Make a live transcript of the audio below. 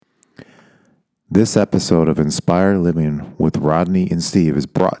This episode of Inspire Living with Rodney and Steve is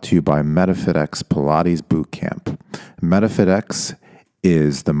brought to you by MetaFitX Pilates Bootcamp. MetaFitX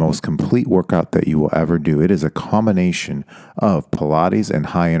is the most complete workout that you will ever do. It is a combination of Pilates and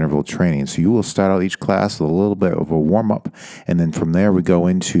high interval training. So you will start out each class with a little bit of a warm up, and then from there we go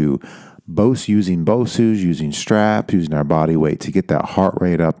into using BOSUs, using straps, using our body weight to get that heart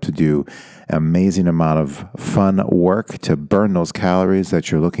rate up, to do an amazing amount of fun work to burn those calories that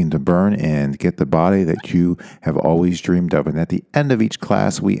you're looking to burn and get the body that you have always dreamed of. And at the end of each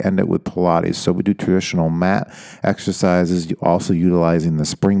class, we end it with Pilates. So we do traditional mat exercises, also utilizing the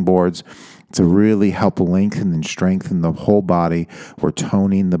springboards to really help lengthen and strengthen the whole body. We're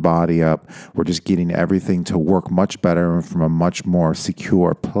toning the body up. We're just getting everything to work much better and from a much more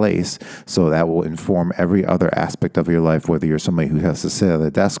secure place. So that will inform every other aspect of your life, whether you're somebody who has to sit at a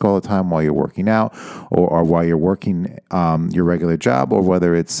desk all the time while you're working out, or while you're working your regular job, or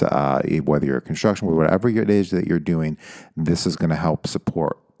whether you're a construction, or whatever it is that you're doing. This is going to help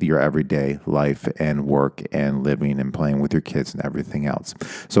support your everyday life and work and living and playing with your kids and everything else.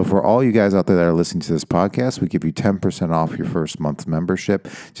 So for all you guys out there that are listening to this podcast, we give you 10% off your first month's membership.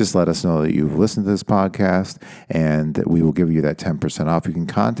 Just let us know that you've listened to this podcast and we will give you that 10% off. You can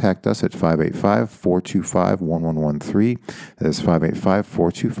contact us at 585-425-1113. That is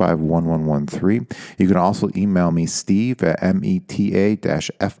 585-425-1113. You can also email me, Steve at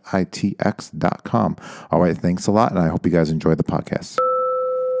meta-fitx.com. All right, thanks a lot, and I hope you guys enjoy the podcast.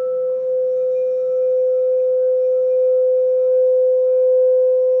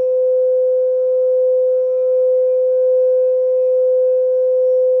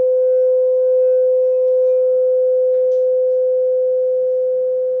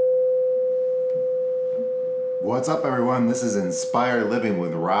 What's up, everyone? This is Inspire Living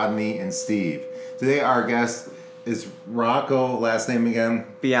with Rodney and Steve. Today, our guest is Rocco. Last name again?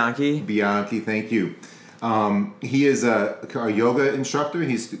 Bianchi, thank you. He is a yoga instructor.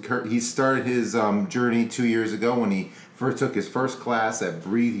 He started his journey 2 years ago when he first took his first class at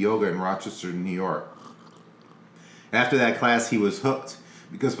Breathe Yoga in Rochester, New York. After that class, he was hooked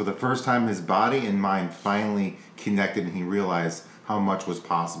because for the first time, his body and mind finally connected, and he realized how much was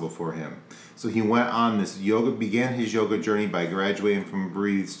possible for him. So he went on began his yoga journey by graduating from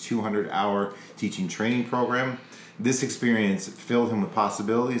Breathe's 200-hour teaching training program. This experience filled him with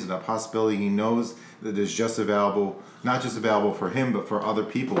possibilities, and a possibility he knows that is not just available for him, but for other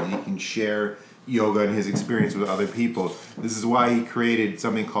people, and he can share yoga and his experience with other people. This is why he created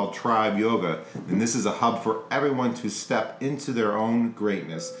something called Tribe Yoga, and this is a hub for everyone to step into their own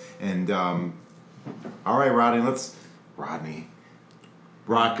greatness. And all right,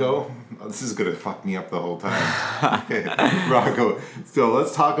 Rocco, this is gonna fuck me up the whole time. Rocco, so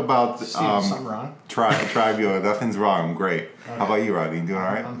let's talk about something wrong? Tribe Yoga. Nothing's wrong. I'm great. Okay. How about you, Rodney? You doing all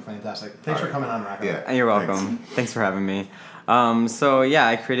right? I'm fantastic. Thanks for coming on, Rocco. Yeah, you're welcome. Thanks for having me.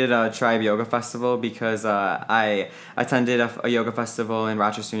 I created a Tribe Yoga Festival because I attended a yoga festival in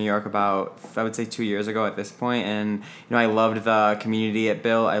Rochester, New York about, I would say, 2 years ago at this point. And, I loved the community it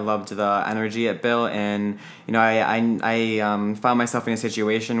built. I loved the energy it built. And, I found myself in a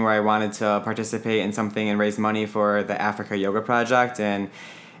situation where I wanted to participate in something and raise money for the Africa Yoga Project. And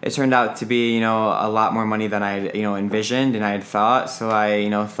it turned out to be, a lot more money than I, envisioned and I had thought. So I,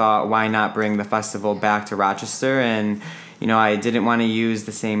 thought, why not bring the festival back to Rochester? And I didn't want to use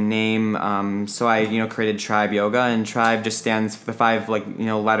the same name, so I, created Tribe Yoga, and Tribe just the 5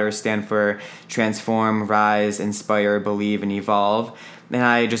 letters stand for transform, rise, inspire, believe, and evolve. And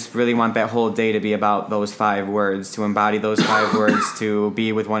I just really want that whole day to be about those 5 words, to embody those 5 words, to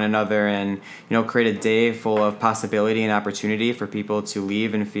be with one another, and create a day full of possibility and opportunity for people to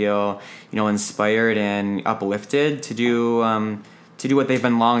leave and feel inspired and uplifted to do what they've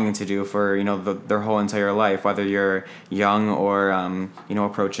been longing to do for their whole entire life, whether you're young or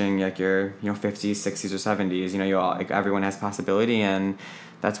approaching your 50s, 60s, or 70s. Everyone has possibility, and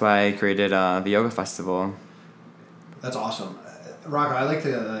that's why I created the yoga festival. That's awesome, Rocco.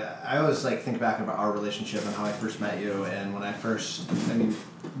 I always think back about our relationship and how I first met you, and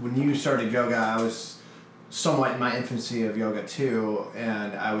when you started yoga, I was somewhat in my infancy of yoga too,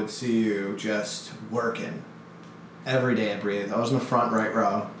 and I would see you just working every day at Breathe. I was in the front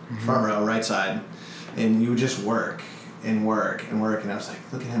row, right side, and you would just work and work and work, and I was like,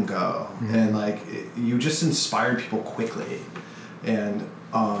 look at him go. Mm-hmm. And you just inspired people quickly, and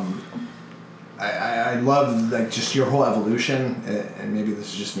I love just your whole evolution, and maybe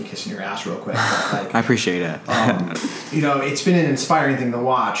this is just me kissing your ass real quick, but I appreciate it. It's been an inspiring thing to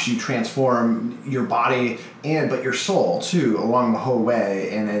watch you transform your body but your soul too along the whole way,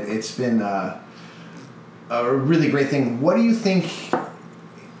 and it's been a really great thing. What do you think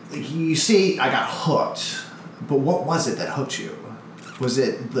you see, I got hooked, but what was it that hooked you? Was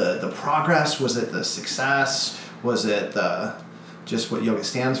it the progress? Was it the success? Was it the just what yoga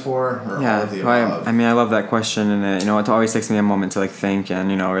stands for? Or all of the above? I mean, I love that question, and it always takes me a moment to like think and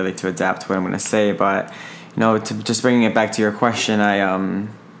really to adapt to what I'm going to say. But to just bringing it back to your question,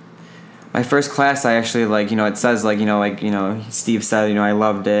 my first class, I actually it says Steve said, I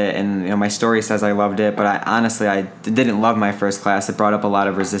loved it, and my story says I loved it, but I didn't love my first class. It brought up a lot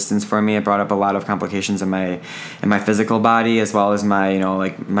of resistance for me. It brought up a lot of complications in my physical body, as well as my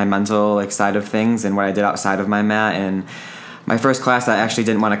my mental side of things and what I did outside of my mat. And my first class, I actually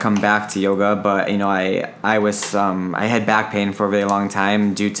didn't want to come back to yoga, but I had back pain for a really long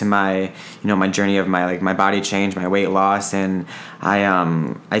time due to my my journey of my body change, my weight loss, and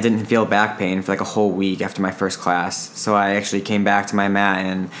I didn't feel back pain for like a whole week after my first class. So I actually came back to my mat,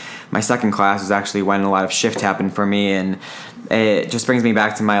 and my second class was actually when a lot of shift happened for me, and it just brings me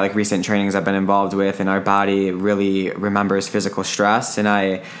back to my recent trainings I've been involved with, and our body really remembers physical stress, and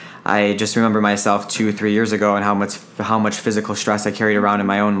I just remember myself 2-3 years ago and how much physical stress I carried around in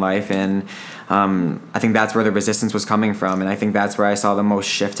my own life, and I think that's where the resistance was coming from, and I think that's where I saw the most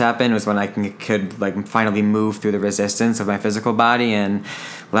shift happen, was when I could finally move through the resistance of my physical body and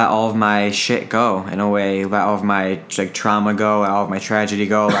let all of my shit go, in a way, let all of my trauma go, let all of my tragedy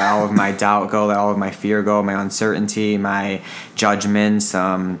go, let all of my doubt go, let all of my fear go, my uncertainty, my judgments,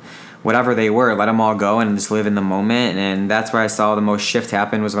 whatever they were, let them all go and just live in the moment. And that's where I saw the most shift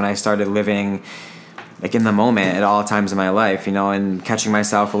happen, was when I started living in the moment at all times in my life, and catching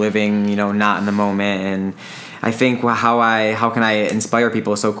myself living, not in the moment. And I think how can I inspire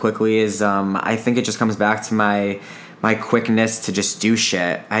people so quickly is I think it just comes back to my quickness to just do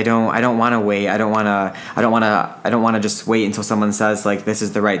shit. I don't want to wait. I don't want to just wait until someone says this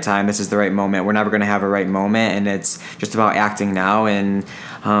is the right time, this is the right moment. We're never going to have a right moment, and it's just about acting now and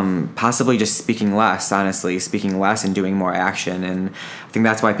possibly just speaking less and doing more action. And I think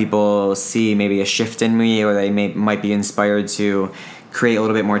that's why people see maybe a shift in me, or they might be inspired to create a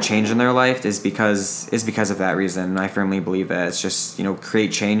little bit more change in their life, is because of that reason. I firmly believe that it's just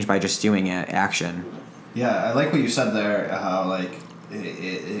create change by just doing it, action. Yeah, I like what you said there, how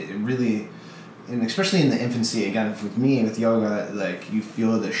it really, and especially in the infancy, again, with me, with yoga, you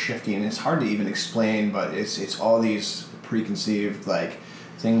feel the shifting, and it's hard to even explain, but it's all these preconceived,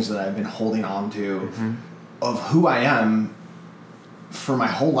 things that I've been holding on to of who I am for my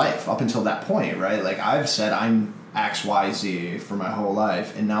whole life up until that point, right? I've said I'm X, Y, Z for my whole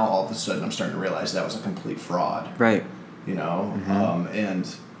life, and now all of a sudden I'm starting to realize that was a complete fraud. Right.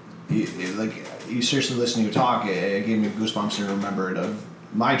 And you seriously listen to you talk, it gave me goosebumps and remembered of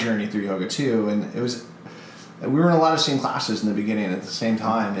my journey through yoga too. And it was, we were in a lot of same classes in the beginning at the same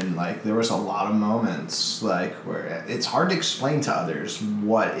time, and there was a lot of moments where it's hard to explain to others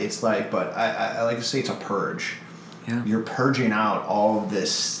what it's like, but I like to say it's a purge. Yeah. You're purging out all of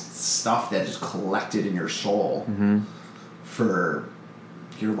this stuff that is collected in your soul for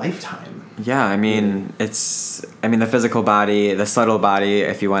your lifetime. Yeah, I mean, the physical body, the subtle body,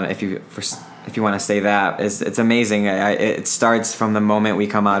 if you want to say that, it's amazing. It starts from the moment we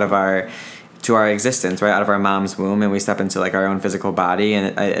come out of our existence, right, out of our mom's womb, and we step into our own physical body.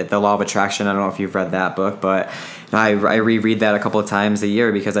 And the Law of Attraction, I don't know if you've read that book, but I reread that a couple of times a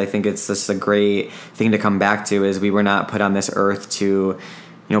year, because I think it's just a great thing to come back to, is we were not put on this earth to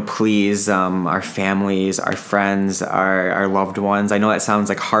please our families, our friends, our loved ones. I know that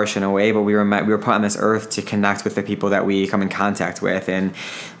sounds harsh in a way, but we were put on this earth to connect with the people that we come in contact with, and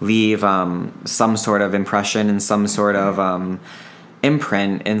leave some sort of impression and some sort of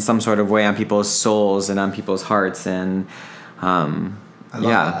imprint in some sort of way on people's souls and on people's hearts. And I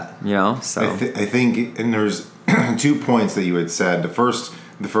love that. So I think, and there's 2 points that you had said. The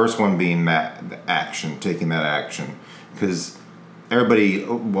first one being that action, taking that action, because everybody,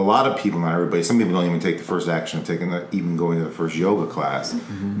 a lot of people, not everybody, some people don't even take the first action of even going to the first yoga class.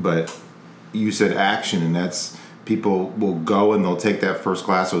 But you said action, and that's, people will go and they'll take that first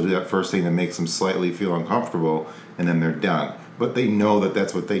class, they'll do that first thing that makes them slightly feel uncomfortable, and then they're done. But they know that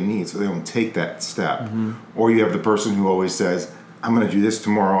that's what they need, so they don't take that step. Or you have the person who always says, I'm going to do this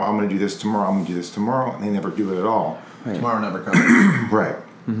tomorrow, I'm going to do this tomorrow, I'm going to do this tomorrow, and they never do it at all. Right. Tomorrow never comes. Right.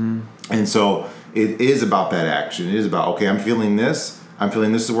 And so it is about that action. It is about, okay, I'm feeling this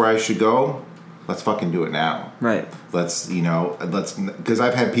is where I should go. Let's fucking do it now. Right. Let's, because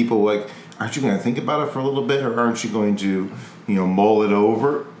I've had people aren't you going to think about it for a little bit, or aren't you going to, mull it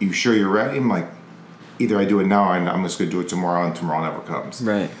over? You sure you're ready? I'm like, either I do it now, or I'm just going to do it tomorrow, and tomorrow never comes.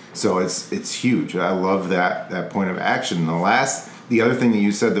 Right. So it's huge. I love that point of action. The other thing that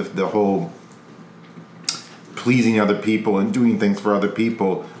you said, the whole pleasing other people and doing things for other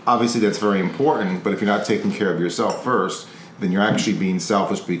people, obviously that's very important, but if you're not taking care of yourself first, then you're actually being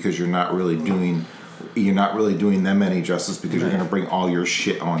selfish because you're not really doing them any justice because you're going to bring all your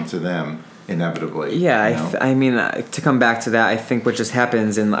shit onto them inevitably. Yeah, I mean, to come back to that, I think what just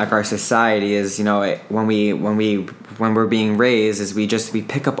happens in like our society is, when we're being raised, is we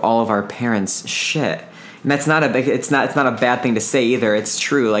pick up all of our parents' shit. And that's not it's not a bad thing to say either. It's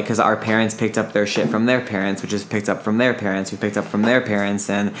true, like, because our parents picked up their shit from their parents, which is picked up from their parents, who picked up from their parents,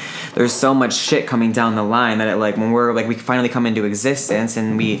 and there's so much shit coming down the line that when we're like, we finally come into existence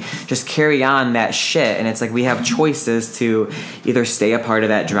and we just carry on that shit, and it's like we have choices to either stay a part of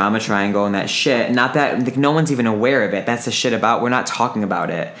that drama triangle and that shit. Not that like, no one's even aware of it. That's the shit about. We're not talking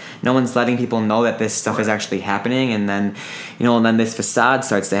about it. No one's letting people know that this stuff is actually happening, and then this facade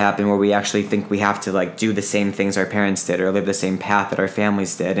starts to happen where we actually think we have to like do the same things our parents did or live the same path that our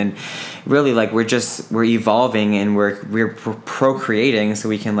families did, and really like we're evolving and we're procreating so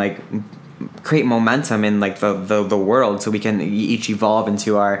we can like create momentum in like the world, so we can each evolve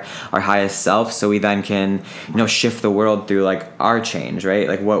into our highest self, so we then can shift the world through like our change, right?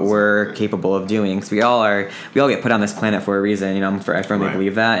 Like what we're capable of doing, because we all get put on this planet for a reason. I firmly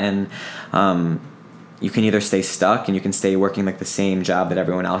believe that, and you can either stay stuck and you can stay working like the same job that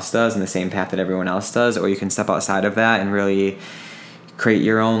everyone else does and the same path that everyone else does, or you can step outside of that and really create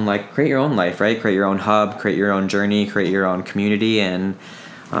your own life, right? Create your own hub, create your own journey, create your own community, and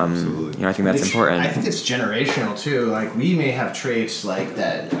I think that's important. I think it's generational too. Like we may have traits like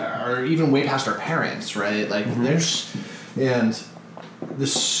that are even way past our parents, right? Like and the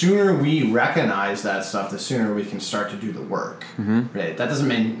sooner we recognize that stuff, the sooner we can start to do the work, right? That doesn't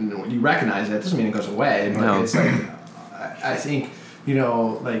mean when you recognize it, doesn't mean it goes away, but it's like, I think,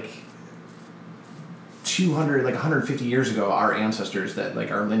 like 150 years ago, our ancestors that like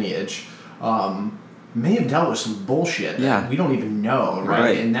our lineage, may have dealt with some bullshit that we don't even know,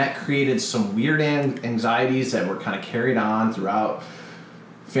 right? And that created some weird anxieties that were kind of carried on throughout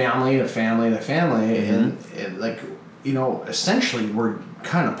family to family to family, and like, essentially we're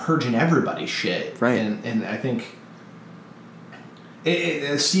kind of purging everybody's shit. Right. And I think,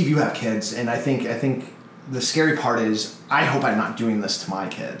 Steve, you have kids, and I think the scary part is I hope I'm not doing this to my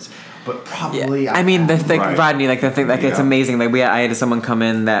kids, but probably. Yeah. Rodney, it's amazing. Like I had someone come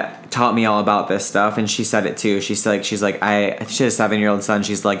in that taught me all about this stuff, and she said it too. She has a 7-year-old son.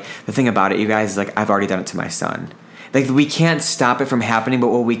 She's like, the thing about it, you guys, is like I've already done it to my son. Like we can't stop it from happening, but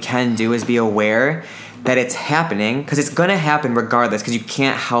what we can do is be aware that it's happening, because it's going to happen regardless, because you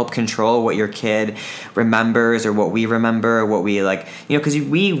can't help control what your kid remembers or what we remember or what we like, because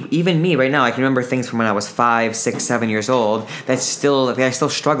even me right now, I can remember things from when I was 5, 6, 7 years old that I still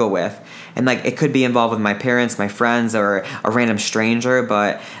struggle with. And like it could be involved with my parents, my friends, or a random stranger,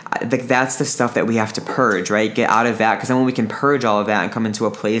 but like that's the stuff that we have to purge, right? Get out of that, because then when we can purge all of that and come into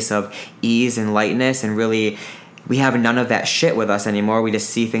a place of ease and lightness, and really we have none of that shit with us anymore. We just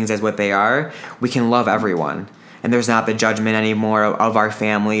see things as what they are. We can love everyone. And there's not the judgment anymore of our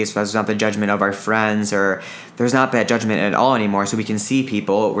families. There's not the judgment of our friends, or there's not that judgment at all anymore. So we can see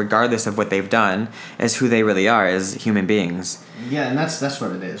people, regardless of what they've done, as who they really are as human beings. Yeah, and that's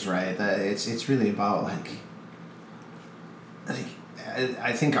what it is, right? That it's really about like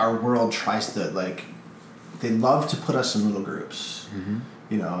I think our world tries to like, they love to put us in little groups. Mm-hmm.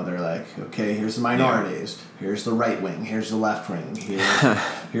 They're like, okay, here's the minorities, here's the right wing, here's the left wing,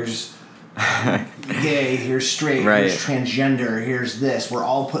 here's gay, here's straight, here's transgender, here's this. We're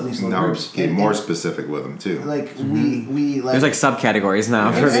all putting these little groups. Get more specific with them too. Like we like. There's like subcategories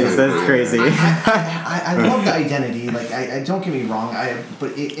now for these. That's crazy. I love the identity. Like I don't get me wrong. But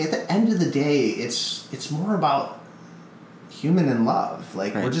at the end of the day, it's more about human and love.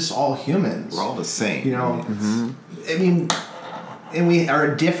 Like we're just all humans. We're all the same. I mean. And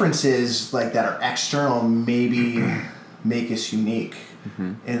our differences like that are external maybe make us unique,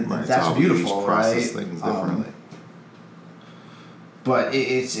 and that's beautiful, right? Things differently. But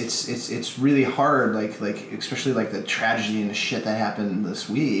it's really hard, like especially like the tragedy and the shit that happened this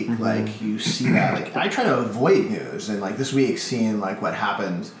week. Like you see that, like I try to avoid news, and like this week seeing like what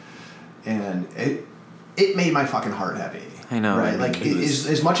happened, and it made my fucking heart heavy. I know, right? Like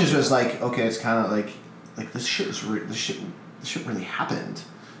as much as it was like, okay, it's kind of like this shit really happened.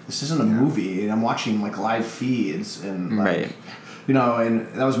 This isn't a movie, and I'm watching like live feeds, and like, and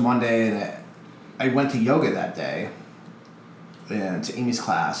that was Monday, and I went to yoga that day, and to Amy's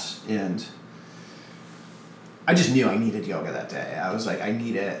class, and I just knew I needed yoga that day. I was like, I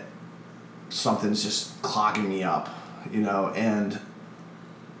need it. Something's just clogging me up, and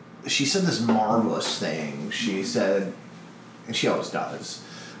she said this marvelous thing. She said, and she always does,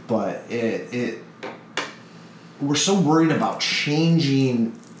 but we're so worried about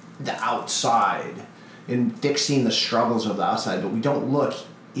changing the outside and fixing the struggles of the outside, but we don't look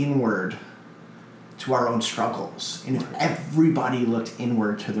inward to our own struggles. And if everybody looked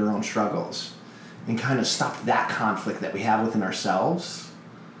inward to their own struggles and kind of stopped that conflict that we have within ourselves,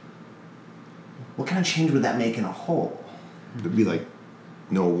 what kind of change would that make in a whole? It'd be like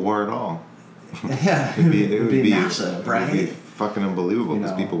no war at all. Yeah, it would be massive, right? It would be fucking unbelievable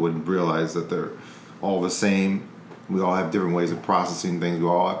because people wouldn't realize that they're all the same. We all have different ways of processing things. We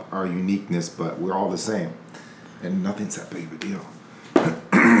all have our uniqueness, but we're all the same. And nothing's that big of a deal.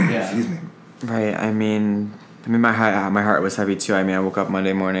 Yeah. Excuse me. Right. I mean, my heart was heavy too. I mean, I woke up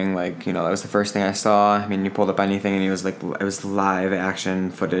Monday morning, like, that was the first thing I saw. I mean, you pulled up anything and it was live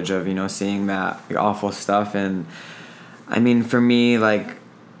action footage of, seeing that awful stuff. And I mean, for me, like,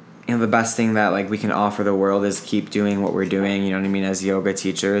 the best thing that, like, we can offer the world is keep doing what we're doing, you know what I mean, as yoga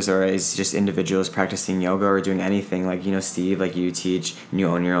teachers or as just individuals practicing yoga or doing anything. Like, Steve, like, you teach and you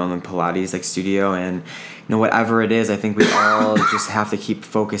own your own Pilates, like, studio, and, whatever it is, I think we all just have to keep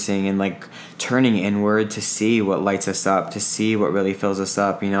focusing and, like, turning inward to see what lights us up, to see what really fills us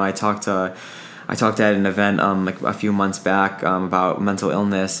up. I talked at an event, like, a few months back, about mental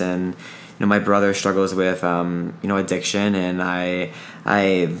illness, and, my brother struggles with, addiction, and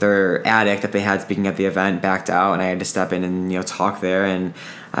their addict that they had speaking at the event backed out, and I had to step in and, talk there. And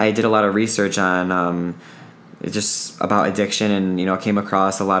I did a lot of research on, just about addiction, and, I came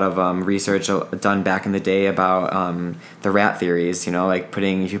across a lot of, research done back in the day about, the rat theories, like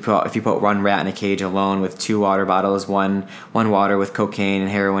if you put one rat in a cage alone with 2 water bottles, one water with cocaine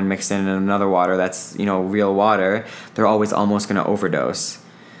and heroin mixed in, and another water that's, real water, they're always almost going to overdose.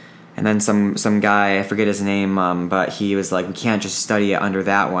 And then some guy, I forget his name, but he was like, we can't just study it under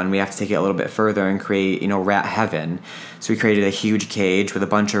that one. We have to take it a little bit further and create, rat heaven. So we created a huge cage with a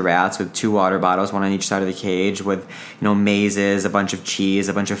bunch of rats with 2 water bottles, one on each side of the cage, with, mazes, a bunch of cheese,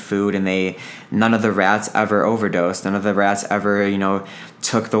 a bunch of food, and none of the rats ever overdosed. None of the rats ever,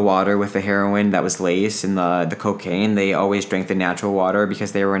 took the water with the heroin that was laced and the cocaine. They always drank the natural water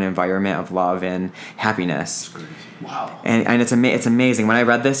because they were in an environment of love and happiness. Wow. And it's amazing. When I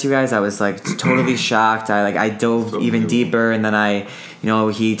read this, you guys, I was like totally shocked. I dove even deeper, and then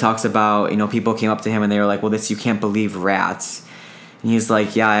he talks about, people came up to him and they were like, well, you can't believe rats. And he's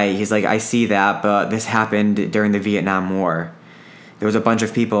like, I see that, but this happened during the Vietnam War. There was a bunch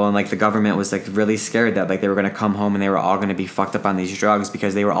of people, and, like, the government was, like, really scared that, like, they were going to come home and they were all going to be fucked up on these drugs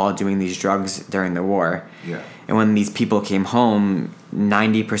because they were all doing these drugs during the war. Yeah. And when these people came home,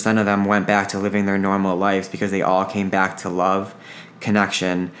 90% of them went back to living their normal lives because they all came back to love,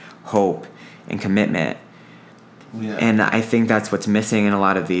 connection, hope, and commitment. Yeah. And I think that's what's missing in a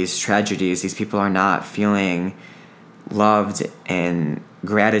lot of these tragedies. These people are not feeling loved and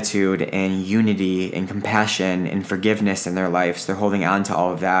gratitude and unity and compassion and forgiveness in their lives. They're holding on to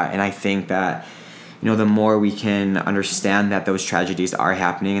all of that. And I think that, the more we can understand that those tragedies are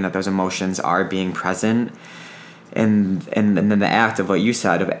happening and that those emotions are being present, and then the act of what you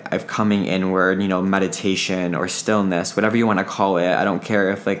said of coming inward, meditation or stillness, whatever you want to call it. I don't care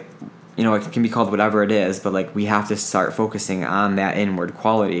if, like, it can be called whatever it is, but, like, we have to start focusing on that inward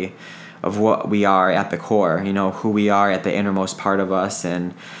quality of what we are at the core, who we are at the innermost part of us,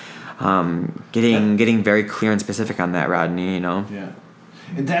 and getting very clear and specific on that, Rodney, Yeah.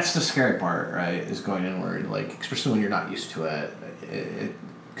 And that's the scary part, right, is going inward, like, especially when you're not used to it.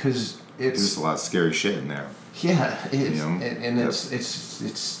 Because it's... There's a lot of scary shit in there. Yeah. It's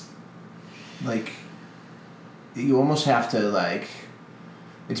like, you almost have to, like...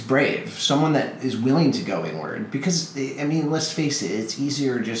 It's brave. Someone that is willing to go inward. Because, I mean, let's face it, it's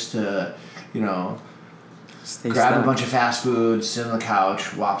easier just to, grab a bunch of fast food, sit on the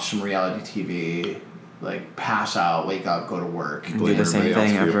couch, watch some reality TV, like, pass out, wake up, go to work. Do the same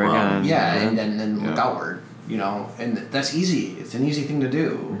thing over again. Yeah, and then look outward, and that's easy. It's an easy thing to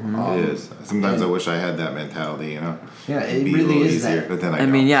do. Mm-hmm. It is. Sometimes I wish I had that mentality, Yeah, it really is easier, that. but then I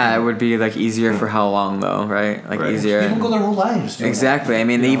mean, yeah, it would be, like, easier for how long, though, right? Like, right. easier. People go their whole lives doing exactly. that. I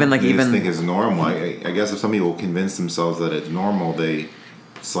mean, they just think even... it's normal. I guess if some people convince themselves that it's normal, they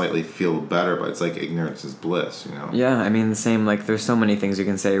slightly feel better, but it's like ignorance is bliss, Yeah, I mean, the same, like, there's so many things you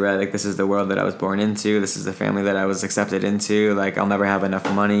can say, right? Like, this is the world that I was born into, this is the family that I was accepted into, like, I'll never have enough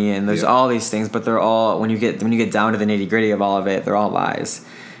money, and there's all these things, but they're all, when you get down to the nitty-gritty of all of it, they're all lies.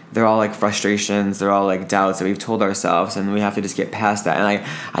 They're all, like, frustrations, they're all, like, doubts that we've told ourselves, and we have to just get past that. And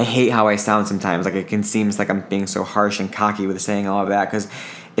I hate how I sound sometimes, like, it seems like I'm being so harsh and cocky with saying all of that, because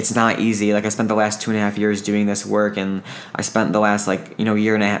it's not easy. Like, I spent the last 2.5 years doing this work, and I spent the last, like,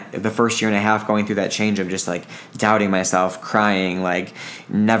 year and a half, the first year and a half going through that change of just, like, doubting myself, crying, like,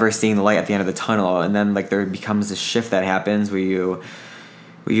 never seeing the light at the end of the tunnel. And then, like, there becomes this shift that happens where you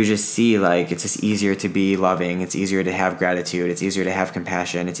you just see like it's just easier to be loving. It's easier to have gratitude. It's easier to have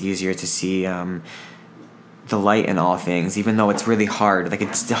compassion. It's easier to see the light in all things, even though it's really hard. Like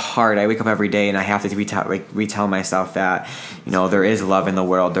it's hard. I wake up every day and I have to retell myself that, you know, there is love in the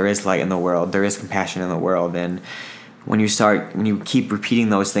world. There is light in the world. There is compassion in the world. And when you keep repeating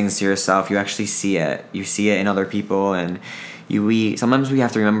those things to yourself, you actually see it. You see it in other people, and sometimes we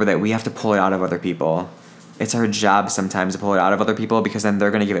have to remember that we have to pull it out of other people. It's our job sometimes to pull it out of other people, because then they're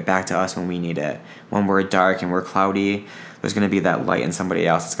going to give it back to us when we need it. When we're dark and we're cloudy, there's going to be that light in somebody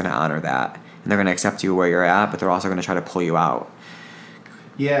else that's going to honor that. And they're going to accept you where you're at, but they're also going to try to pull you out.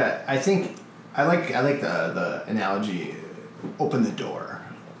 Yeah, I think I like the analogy, open the door.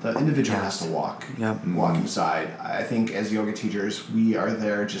 The individual has to walk inside. I think as yoga teachers, we are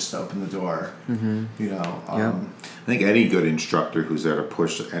there just to open the door. Mm-hmm. You know, I think any good instructor who's there to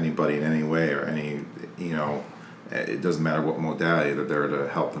push anybody in any way or any, you know, it doesn't matter what modality, they're there to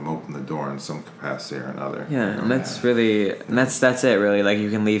help them open the door in some capacity or another. Yeah, and that's really, and that's it really. Like you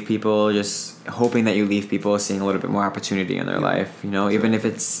can leave people just hoping that you leave people seeing a little bit more opportunity in their life. You know, even if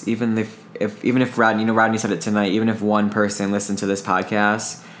Rodney, you know, Rodney said it tonight. Even if one person listened to this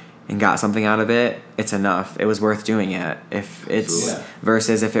podcast and got something out of it, it's enough. It was worth doing it. If it's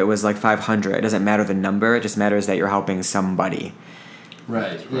versus if it was like 500, it doesn't matter the number. It just matters that you're helping somebody.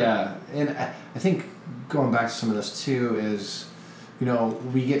 Right. Yeah, and I think going back to some of this too is, you know,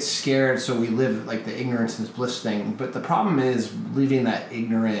 we get scared, so we live like the ignorance is bliss thing. But the problem is living that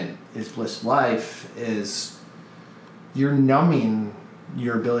ignorant is bliss life is you're numbing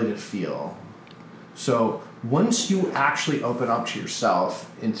your ability to feel. So once you actually open up to yourself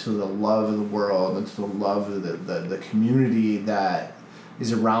into the love of the world, into the love of the community that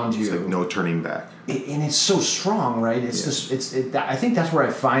is around you, it's like no turning back. And it's so strong, right? It's just I think that's where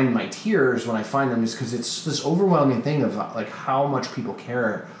I find my tears when I find them, is because it's this overwhelming thing of like how much people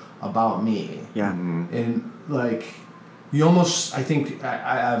care about me. Yeah. Mm-hmm. And like you almost, I think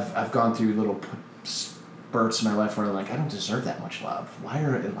I've gone through little spurts in my life where I'm like, I don't deserve that much love. Why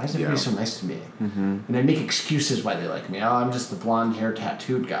is everybody so nice to me? Mm-hmm. And I make excuses why they like me. Oh, I'm just the blonde hair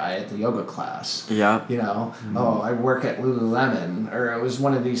tattooed guy at the yoga class. Yeah. You know, oh, I work at Lululemon, or it was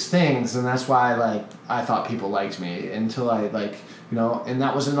one of these things, and that's why like I thought people liked me until I like, you know, and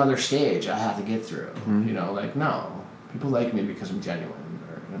that was another stage I had to get through. Mm-hmm. You know, like no, people like me because I'm genuine,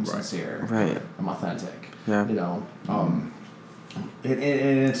 or I'm sincere, right? I'm authentic. Yeah. You know,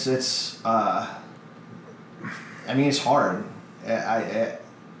 it's I mean, it's hard. I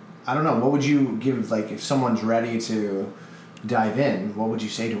don't know. What would you give, like, if someone's ready to dive in, what would you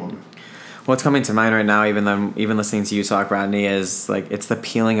say to them? What's coming to mind right now, even listening to you talk, Rodney, is like it's the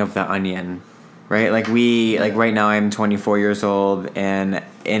peeling of the onion, right? Like right now I'm 24 years old, and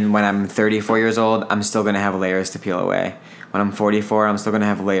when I'm 34 years old, I'm still gonna have layers to peel away. When I'm 44, I'm still gonna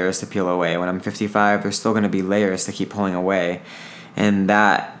have layers to peel away. When I'm 55, there's still gonna be layers to keep pulling away, and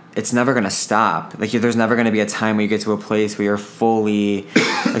that. It's never gonna stop. Like there's never gonna be a time where you get to a place where you're fully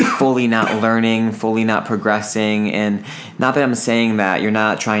not learning, fully not progressing, and not that I'm saying that you're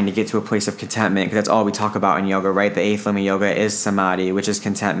not trying to get to a place of contentment, because that's all we talk about in yoga, right? The eighth limb of yoga is samadhi, which is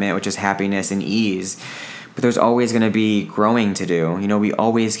contentment, which is happiness and ease. But there's always gonna be growing to do. You know, we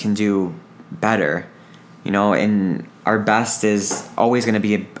always can do better. You know, and our best is always going to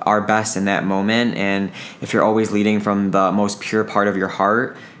be our best in that moment. And if you're always leading from the most pure part of your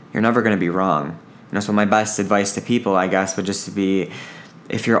heart, you're never going to be wrong. You know, so my best advice to people, I guess, would just be,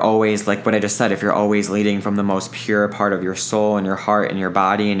 if you're always, like what I just said, if you're always leading from the most pure part of your soul and your heart and your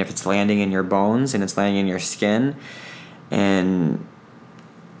body, and if it's landing in your bones and it's landing in your skin, and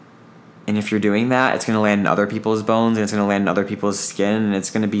if you're doing that, it's going to land in other people's bones, and it's going to land in other people's skin, and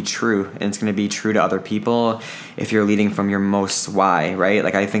it's going to be true. And it's going to be true to other people if you're leading from your most why, right?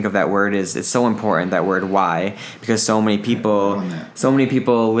 Like I think of that word it's so important, that word why, because so many people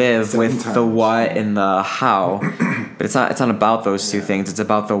live with the what and the how, but it's not about those two things. It's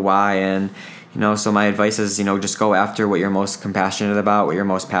about the why. And you know, so my advice is, you know, just go after what you're most compassionate about, what you're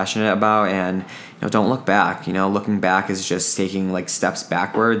most passionate about, and you know, don't look back. You know, looking back is just taking like steps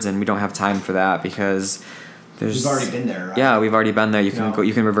backwards, and we don't have time for that because we've already been there, right? Yeah, we've already been there. You can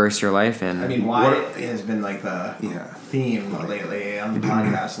you can reverse your life. And I mean, why has been like the theme lately on the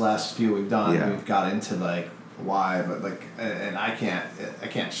podcast. Last few we've done, we've got into like why, but like, and I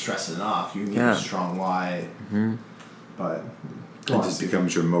can't stress it enough. You need a strong why, but it just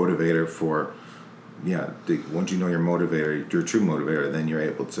becomes your motivator for. Once you know your motivator, your true motivator, then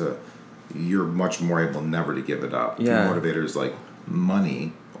you're much more able never to give it up. Yeah. Your motivator is like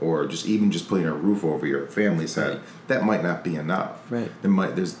money, or just putting a roof over your family's head. That might not be enough. Right. There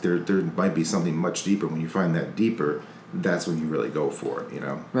might be something much deeper. When you find that deeper, that's when you really go for it, you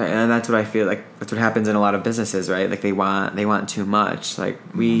know? Right, and that's what I feel like. That's what happens in a lot of businesses, right? Like they want too much. Like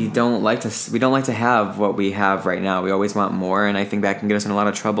we don't like to have what we have right now. We always want more, and I think that can get us in a lot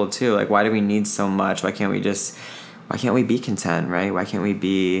of trouble too. Like, why do we need so much? Why can't we be content, right? Why can't we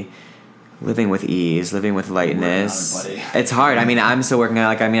be living with ease, living with lightness? It's hard. I mean, I'm still working on it.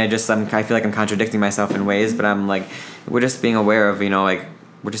 Like, I mean, I feel like I'm contradicting myself in ways, but I'm like, we're just being aware of,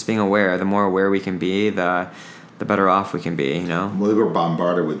 we're just being aware. The more aware we can be, the better off we can be, Well, we're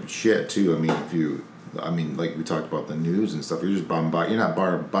bombarded with shit too. I mean, like we talked about the news and stuff. You're just bombarded. You're not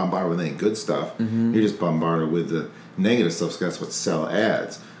bombarded with any good stuff. Mm-hmm. You're just bombarded with the negative stuff. So that's what sell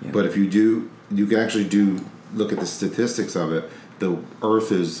ads. Yeah. But if you can actually look at the statistics of it. The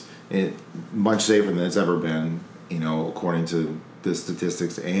Earth is much safer than it's ever been. According to the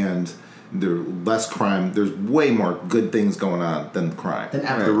statistics, and there's less crime. There's way more good things going on than crime. Than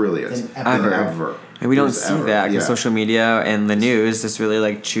ever. There really is. Than ever. And we don't see that because social media and the news just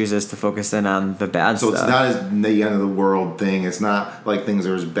really chooses to focus in on the bad stuff. So it's not as the end of the world thing. It's not like things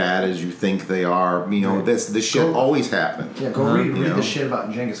are as bad as you think they are. This shit always happened. Yeah, read the shit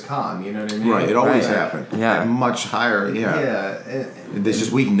about Genghis Khan. You know what I mean? Right, it always happened. Yeah, at much higher. Yeah, yeah. It's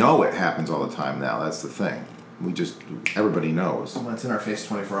just we know it happens all the time now. That's the thing. Everybody knows. Well, it's in our face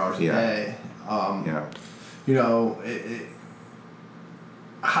 24 hours a day.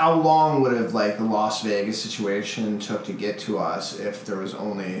 How long would have the Las Vegas situation took to get to us if there was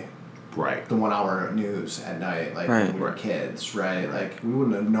only the 1 hour news at night when we were kids, right? We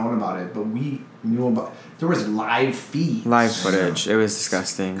wouldn't have known about it, but we knew about. There was live feeds, live footage. It was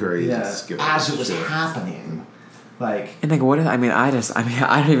disgusting. Great, as it was happening. What if, I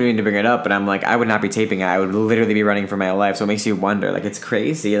don't even mean to bring it up, but I'm I would not be taping it. I would literally be running for my life. So it makes you wonder. It's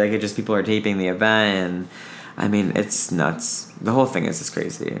crazy. It just people are taping the event, and it's nuts. The whole thing is just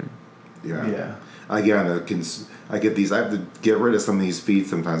crazy. Yeah. I get these. I have to get rid of some of these feeds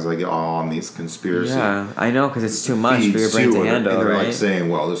sometimes. I get all on these conspiracy. Yeah, I know because it's too much for your brain to handle. And they're right? Saying,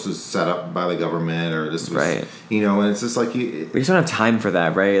 "Well, this was set up by the government," or "This was," right. And it's just we just don't have time for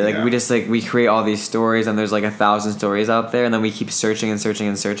that, right? We just we create all these stories, and there's 1,000 stories out there, and then we keep searching and searching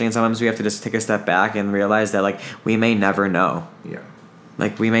and searching. And sometimes we have to just take a step back and realize that we may never know. Yeah.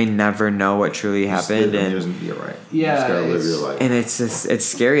 We may never know what truly happened, you're right. Yeah, you just gotta live your life. And it's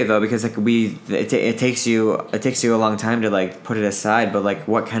scary though because it takes you a long time to put it aside. But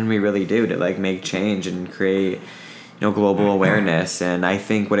what can we really do to make change and create global awareness? And I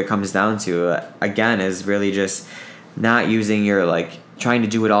think what it comes down to again is really just not using your trying to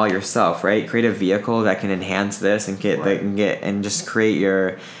do it all yourself, right? Create a vehicle that can enhance this and and just create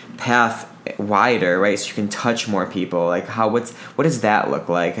your path wider, right? So you can touch more people. What does that look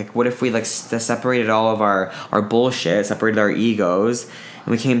like? What if we separated all of our bullshit, separated our egos, and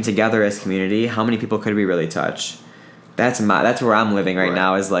we came together as community? How many people could we really touch? That's where I'm living right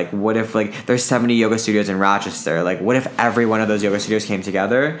now. Is what if there's 70 yoga studios in Rochester? What if every one of those yoga studios came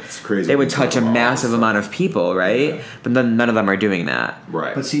together? It's crazy. They would touch a massive amount of people, right? Yeah. But then none of them are doing that.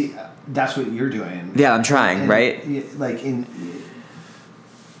 Right. But see, that's what you're doing. Yeah, I'm trying, right?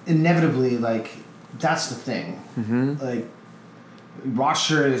 Inevitably, that's the thing. Mm-hmm.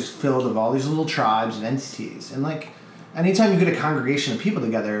 Rochester is filled with all these little tribes and entities, and anytime you get a congregation of people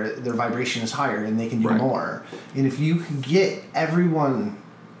together, their vibration is higher and they can do more. And if you can get everyone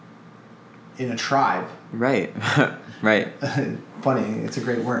in a tribe, right. Funny, it's a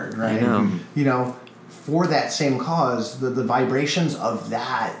great word, right? I know. For that same cause, the vibrations of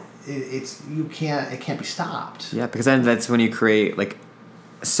that, it can't be stopped. Yeah, because then that's when you create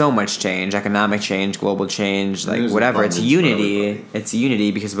so much change, economic change, global change, whatever. It's unity. It's unity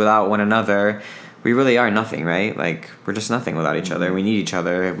because without one another, we really are nothing, right? We're just nothing without each other. We need each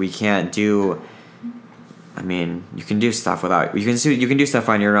other. We can't do. You can do stuff without. You can do stuff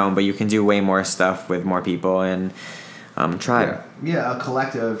on your own, but you can do way more stuff with more people and tribe. Yeah, a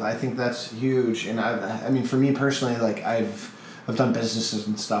collective. I think that's huge. And for me personally, I've done businesses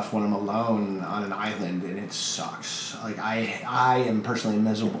and stuff when I'm alone on an island, and it sucks. I am personally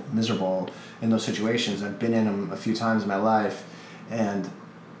miserable in those situations. I've been in them a few times in my life, and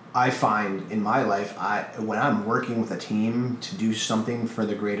I find in my life, when I'm working with a team to do something for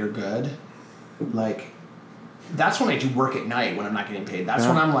the greater good, that's when I do work at night when I'm not getting paid. That's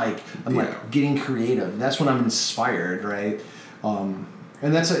when I'm getting creative. That's when I'm inspired, right?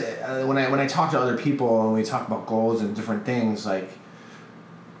 And that's when I talk to other people and we talk about goals and different things.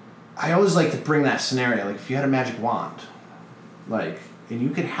 I always like to bring that scenario. If you had a magic wand, and you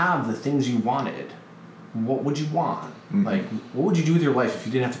could have the things you wanted, what would you want? Mm-hmm. What would you do with your life if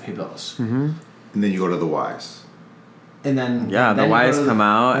you didn't have to pay bills? Mm-hmm. And then you go to the whys. Yeah, the whys come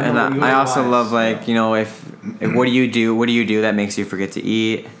out, and I also love like if what do you do that makes you forget to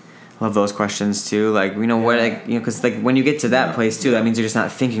eat? Love those questions too. Like what because like when you get to that place too, that means you're just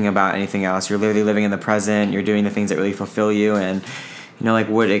not thinking about anything else. You're literally living in the present. You're doing the things that really fulfill you, and like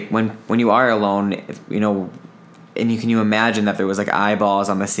when you are alone, and can you imagine that there was like eyeballs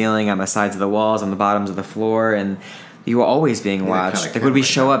on the ceiling, on the sides of the walls, on the bottoms of the floor, and you were always being watched. Like, would we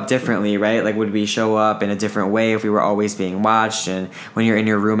show up differently, right? Like, would we show up in a different way if we were always being watched? And when you're in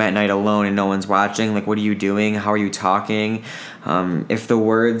your room at night alone and no one's watching, like, what are you doing? How are you talking? If the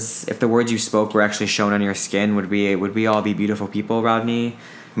words you spoke were actually shown on your skin, would we all be beautiful people, Rodney?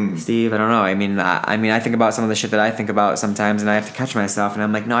 Steve, I don't know. I mean, I think about some of the shit that I think about sometimes, and I have to catch myself, and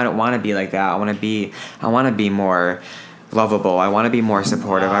I'm like, no, I don't want to be like that. I want to be more lovable. I want to be more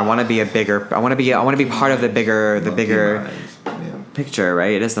supportive. I want to be part of the bigger picture,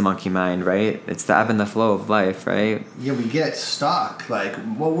 right? It is the monkey mind, right? It's the ebb and the flow of life, right? Yeah, we get stuck. Like,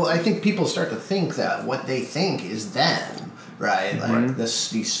 well, I think people start to think that what they think is them, right? Like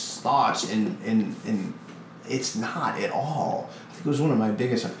these thoughts, and it's not at all. I think it was one of my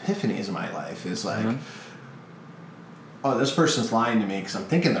biggest epiphanies in my life. Is like. Oh, this person's lying to me because I'm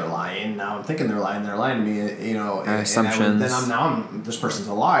thinking they're lying. Now I'm thinking they're lying. They're lying to me, assumptions. I'm this person's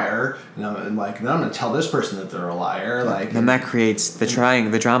a liar, and I'm like, then I'm gonna tell this person that they're a liar. Like, then that creates the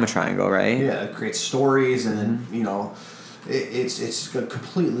drama triangle, right? Yeah, it creates stories, and then it's a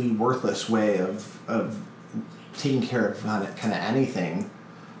completely worthless way of taking care of kind of anything.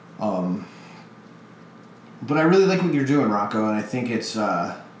 But I really like what you're doing, Rocco, and I think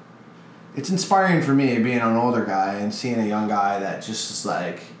it's inspiring for me being an older guy and seeing a young guy that just is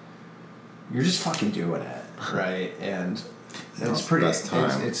like, you're just fucking doing it, right? And it's pretty.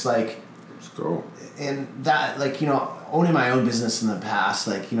 It's like, let's go. And that, like, owning my own business in the past,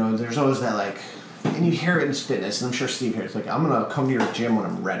 like, there's always that, like, and you hear it in fitness, and I'm sure Steve hears, like, I'm gonna come to your gym when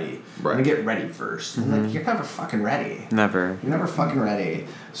I'm ready. Right. I'm gonna get ready first. And like, you're never fucking ready. Never. You're never fucking ready.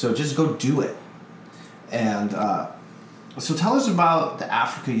 So just go do it. And so tell us about the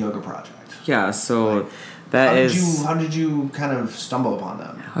Africa Yoga Project. Yeah, so how did you kind of stumble upon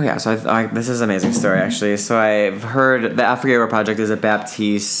them? Oh yeah, so this is an amazing story actually. So I've heard the Africa Yoga Project is a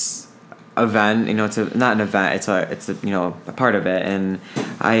Baptiste event. It's not an event. It's a part of it, and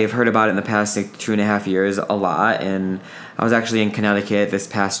I've heard about it in the past 2.5 years a lot. And I was actually in Connecticut this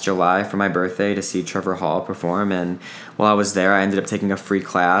past July for my birthday to see Trevor Hall perform. And while I was there, I ended up taking a free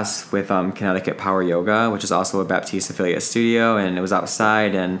class with Connecticut Power Yoga, which is also a Baptiste affiliate studio, and it was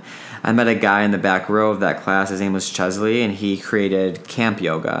outside. And I met a guy in the back row of that class. His name was Chesley, and he created Camp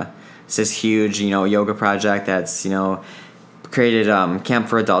Yoga. It's this huge, yoga project that's, created camp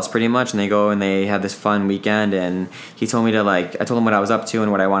for adults pretty much, and they go and they have this fun weekend. And he told me I told him what I was up to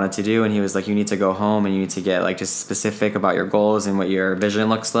and what I wanted to do, and he was like, you need to go home and you need to get like just specific about your goals and what your vision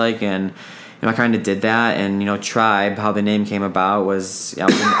looks like. And I kind of did that. And Tribe, how the name came about was I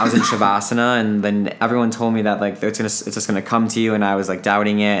was in Shavasana, and then everyone told me that like it's just gonna come to you, and I was like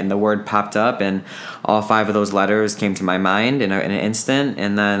doubting it, and the word popped up, and all 5 of those letters came to my mind in an instant.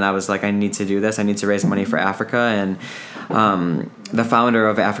 And then I was like, I need to do this. I need to raise money for Africa. And the founder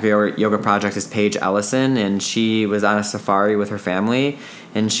of Africa Yoga Project is Paige Ellison, and she was on a safari with her family,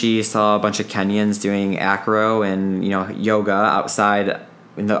 and she saw a bunch of Kenyans doing acro and yoga outside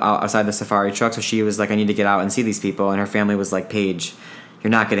the safari truck. So she was like, I need to get out and see these people. And her family was like, Paige,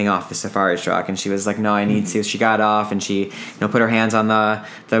 you're not getting off the safari truck. And she was like, no, I need to. She got off, and she put her hands on the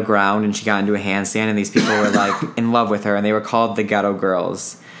ground, and she got into a handstand, and these people were like in love with her, and they were called the Ghetto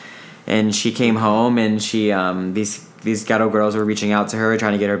Girls. And she came home, and she these ghetto girls were reaching out to her,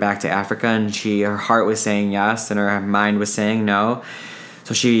 trying to get her back to Africa, and her heart was saying yes, and her mind was saying no.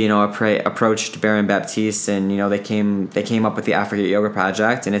 So she, approached Baron Baptiste, and they came up with the Africa Yoga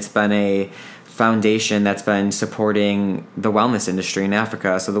Project, and it's been a foundation that's been supporting the wellness industry in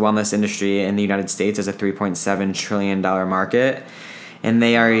Africa. So the wellness industry in the United States is a $3.7 trillion market, and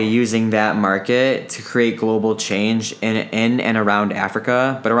they are using that market to create global change in and around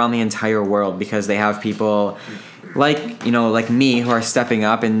Africa, but around the entire world, because they have people like me, who are stepping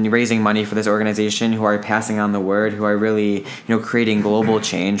up and raising money for this organization, who are passing on the word, who are really, creating global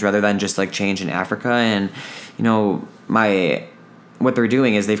change rather than just like change in Africa. And, what they're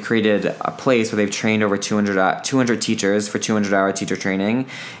doing is they've created a place where they've trained over 200 teachers for 200-hour teacher training.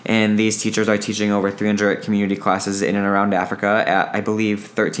 And these teachers are teaching over 300 community classes in and around Africa at, I believe,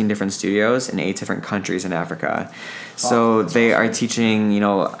 13 different studios in 8 different countries in Africa. So they are teaching,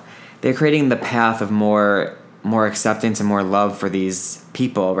 they're creating the path of more more acceptance and more love for these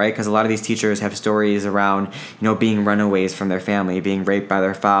people, right? Because a lot of these teachers have stories around, being runaways from their family, being raped by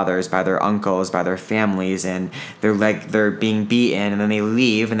their fathers, by their uncles, by their families, and they're being beaten, and then they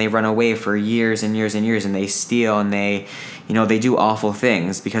leave and they run away for years and years and years, and they steal and they do awful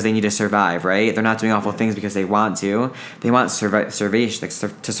things because they need to survive, right? They're not doing awful things because they want to. They want to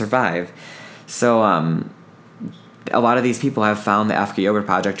survive. So a lot of these people have found the Africa Yoga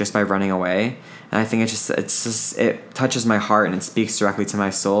Project just by running away. And I think it touches my heart, and it speaks directly to my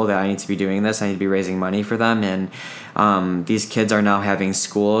soul that I need to be doing this. I need to be raising money for them. And these kids are now having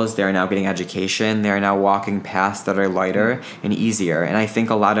schools. They are now getting education. They are now walking paths that are lighter and easier. And I think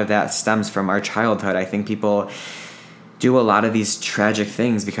a lot of that stems from our childhood. I think people do a lot of these tragic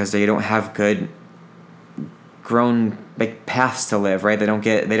things because they don't have good grown paths to live, right? They don't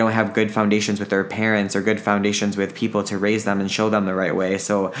have good foundations with their parents or good foundations with people to raise them and show them the right way.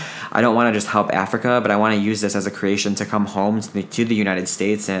 So I don't want to just help Africa, but I want to use this as a creation to come home to the United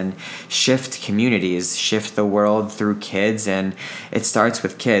States and shift communities, shift the world through kids. And it starts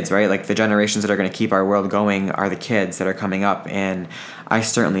with kids, right? Like the generations that are going to keep our world going are the kids that are coming up. And I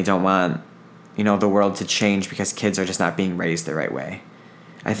certainly don't want, the world to change because kids are just not being raised the right way.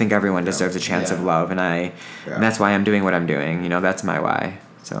 I think everyone deserves a chance of love, and and that's why I'm doing what I'm doing. That's my why.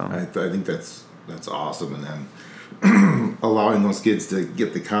 So I think that's awesome, and then allowing those kids to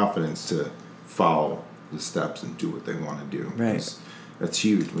get the confidence to follow the steps and do what they want to do. Right. That's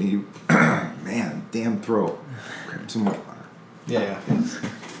huge. When you, man, damn throat. Grab some more water. Yeah.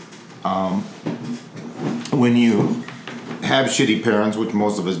 When you have shitty parents, which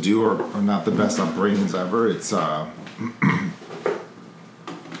most of us do, or not the best upbringings ever,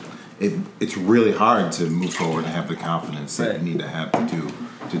 it's really hard to move forward and have the confidence that you need to have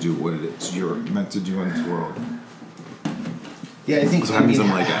to do what it is you're meant to do in this world. Yeah, I think so having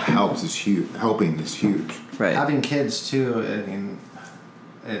something like that is huge. Helping is huge. Right. Having kids too.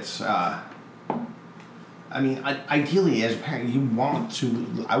 It's. Ideally, as a parent,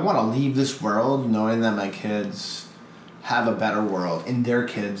 I want to leave this world knowing that my kids have a better world, and their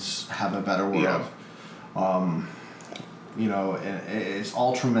kids have a better world. Yeah. And it's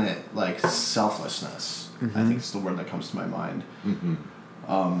ultimate selflessness. Mm-hmm. I think it's the word that comes to my mind.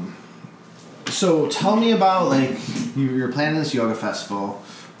 Mm-hmm. So tell me about you're planning this yoga festival.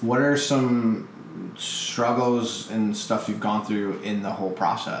 What are some struggles and stuff you've gone through in the whole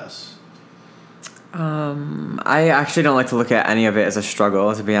process? I actually don't like to look at any of it as a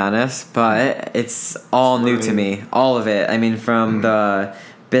struggle, to be honest, but it's all new to me. All of it. I mean, from the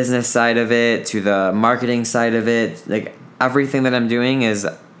business side of it to the marketing side of it, everything that I'm doing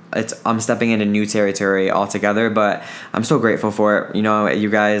I'm stepping into new territory altogether, but I'm so grateful for it. You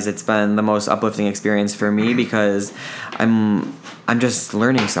guys, it's been the most uplifting experience for me because I'm just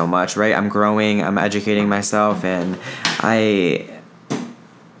learning so much, right? I'm growing, I'm educating myself, and I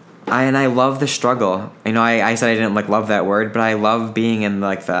love the struggle. I said I didn't love that word, but I love being in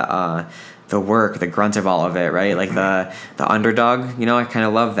the work, the grunt of all of it, right? The underdog, I kind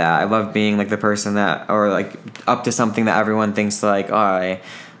of love that. I love being the person that, or up to something that everyone thinks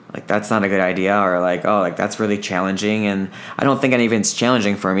that's not a good idea, or that's really challenging. And I don't think any of it's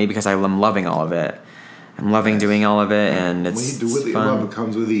challenging for me because I'm loving all of it. I'm loving doing all of it, and it's when you do it, fun. love, it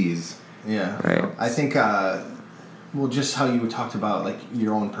comes with ease. Yeah. Right. I think, just how you talked about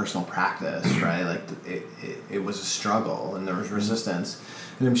your own personal practice, right? It was a struggle and there was resistance.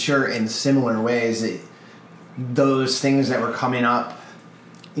 And I'm sure in similar ways, those things that were coming up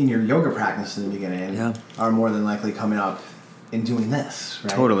in your yoga practice in the beginning are more than likely coming up in doing this,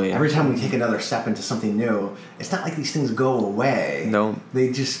 right? Totally. Every time we take another step into something new, it's not like these things go away. No.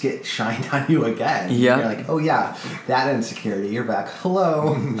 They just get shined on you again. Yeah. You're like, oh yeah, that insecurity, you're back.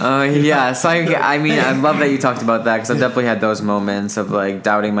 Hello. Yeah. So I love that you talked about that because I've definitely had those moments of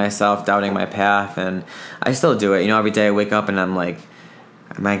doubting myself, doubting my path, and I still do it. Every day I wake up and I'm like,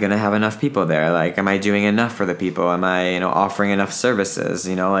 am I going to have enough people there? Am I doing enough for the people? Am I, offering enough services?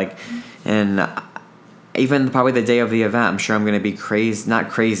 And even probably the day of the event, I'm sure I'm going to be not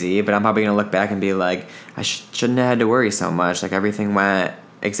crazy, but I'm probably going to look back and be like, I shouldn't have had to worry so much. Everything went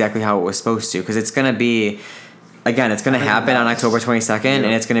exactly how it was supposed to. Because it's going to be, again, it's going to happen on October 22nd, and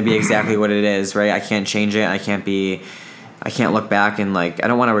it's going to be exactly what it is, right? I can't change it. I can't look back and I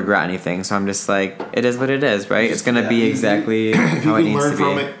don't want to regret anything. So I'm just it is what it is, right? It's going to be exactly how it needs to be.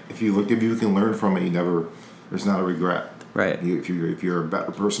 If you can learn from it, there's not a regret. Right. If you're a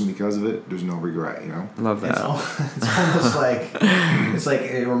better person because of it, there's no regret. Love that. It's almost like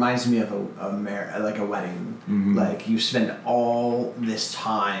it reminds me of a wedding. Mm-hmm. Like you spend all this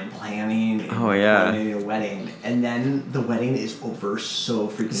time planning and coordinating a wedding, and then the wedding is over so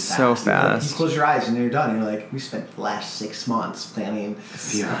freaking fast. So fast. Like, you close your eyes and you're done. You're like, we spent the last 6 months planning.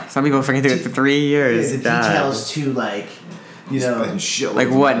 Yeah. Some people freaking do it for 3 years. The details to like. Like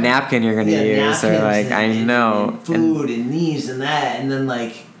what napkin you're gonna use, or like and food and these and that, and then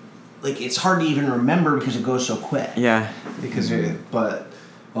like it's hard to even remember because it goes so quick. Yeah. Because I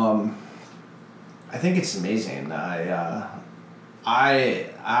think it's amazing.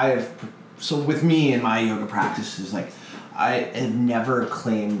 So with me and my yoga practices, like I have never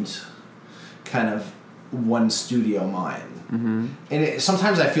claimed kind of one studio mine. Mm-hmm. And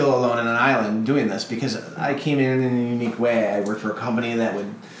sometimes I feel alone on an island doing this because I came in a unique way. I worked for a company that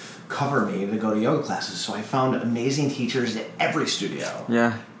would cover me to go to yoga classes, so I found amazing teachers at every studio.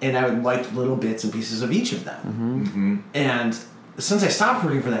 Yeah. And I liked little bits and pieces of each of them. Mm-hmm. Mm-hmm. And since I stopped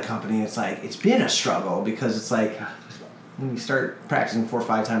working for that company, it's like it's been a struggle because it's like when you start practicing 4 or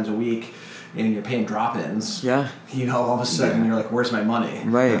 5 times a week and you're paying drop-ins. Yeah. All of a sudden you're like, where's my money?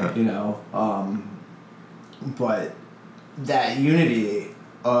 Right. But that unity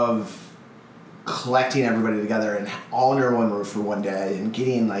of collecting everybody together and all under one roof for one day and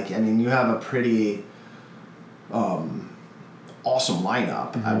getting you have a pretty awesome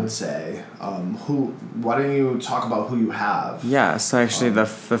lineup, I would say. Why don't you talk about who you have? Yeah, so actually the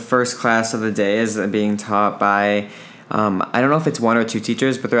first class of the day is being taught by I don't know if it's 1 or 2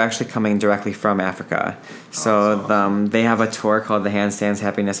 teachers, but they're actually coming directly from Africa. So they have a tour called the Handstands,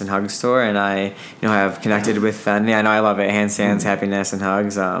 Happiness, and Hugs tour, and I have connected with them. Yeah, I know, I love it. Handstands, Happiness, and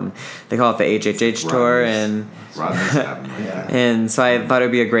Hugs. They call it the HHH tour, and and so I thought it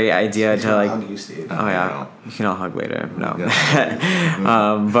would be a great idea to like. Hug you, Steve. Oh yeah, you can all hug later. No,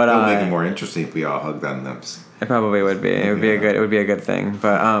 but it'll make it more interesting if we all hugged on them. It probably would be. It would be a good thing.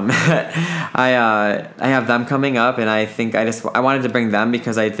 But I have them coming up, and I think I wanted to bring them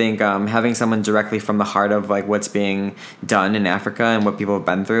because I think having someone directly from the heart of like what's being done in Africa and what people have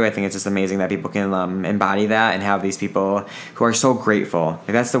been through, I think it's just amazing that people can embody that and have these people who are so grateful. Like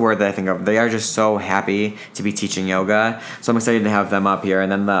that's the word that I think of. They are just so happy to be teaching yoga. So I'm excited to have them up here.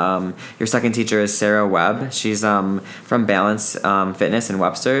 And then your second teacher is Sarah Webb. She's from Balance Fitness in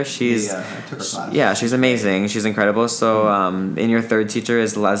Webster. She's I took her class. Yeah, she's amazing. She's incredible. So, and your third teacher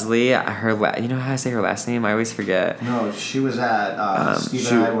is Leslie. You know how I say her last name? I always forget. No, she was at Steve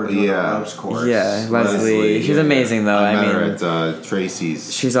and I were doing a ropes course. Yeah, Leslie. She's amazing though. I met her at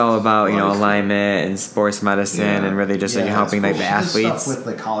Tracy's. She's all about alignment and sports medicine and really just helping like the athletes. She does stuff with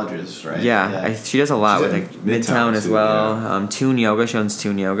the colleges, right? Yeah. She does a lot with like Midtown as well. Yeah. Tune Yoga. She owns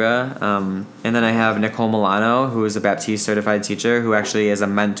Tune Yoga. And then I have Nicole Milano, who is a Baptiste certified teacher, who actually is a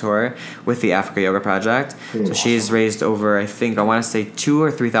mentor with the Africa Yoga Project. So she's raised over, I want to say $2,000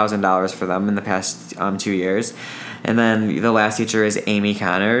 or $3,000 for them in the past 2 years. And then the last teacher is Amy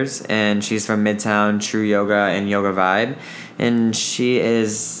Connors, and she's from Midtown, True Yoga, and Yoga Vibe. And she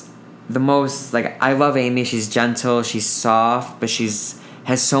is the most, I love Amy. She's gentle, she's soft, but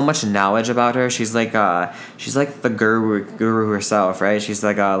has so much knowledge about her. She's like the guru herself, right? She's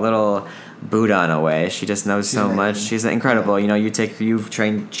like a little Buddha in a way. She just knows so much. She's incredible. You've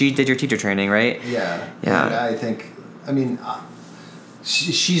trained. She did your teacher training, right? Yeah. Yeah. I think.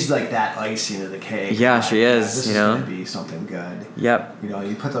 She's like that icing of the cake. Yeah, she is. This is gonna be something good. Yep.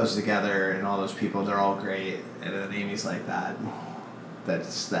 You put those together, and all those people, they're all great, and then Amy's like that.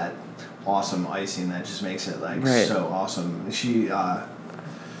 That's that awesome icing that just makes it so awesome. She, I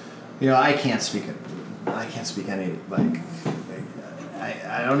can't speak any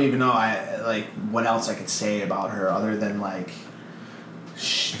I don't even know what else I could say about her other than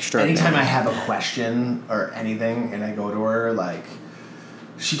anytime I have a question or anything and I go to her,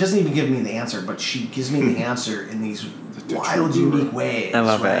 she doesn't even give me the answer, but she gives me the answer in these wild, unique ways. I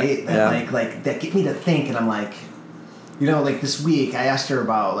love it. That that get me to think, and I'm like, this week I asked her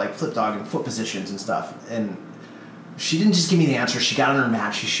about flip dog and foot positions and stuff, and she didn't just give me the answer. She got on her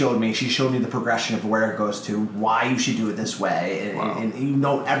mat. She showed me the progression of where it goes to, why you should do it this way, and you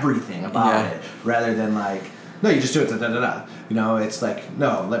know everything about it, rather than no, you just do it da-da-da-da. It's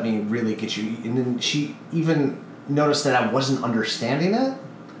no, let me really get you. And then she even noticed that I wasn't understanding it,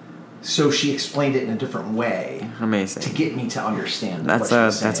 so she explained it in a different way. Amazing. To get me to understand. That's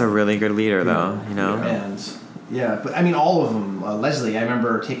a really good leader, though. And but all of them. Leslie, I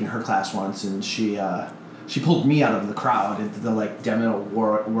remember taking her class once, and she pulled me out of the crowd into the Demo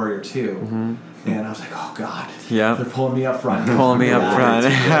Warrior 2. Mm-hmm. And I was like, oh God. Yeah. They're pulling me up front.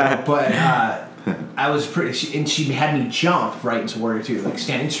 But I I was and she had me jump right into Warrior 2, like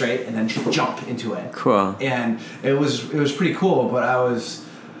standing straight, and then she'd jump into it. Cool. And it was pretty cool, but I was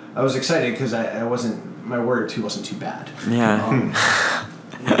excited because I wasn't, my Warrior 2 wasn't too bad. Yeah.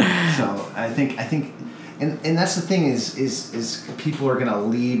 So I think, and that's the thing is people are gonna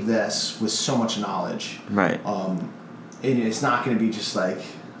leave this with so much knowledge. Right. And it's not gonna be just like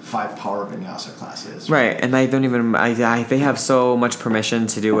 5 power vinyasa classes. Right, and I don't even. They have so much permission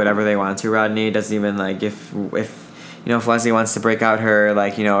to do whatever they want to. Rodney doesn't even like if if Leslie wants to break out her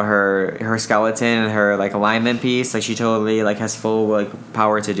like her skeleton and her like alignment piece, like she totally like has full like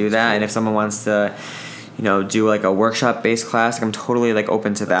power to do that. And if someone wants to do like a workshop based class, like, I'm totally like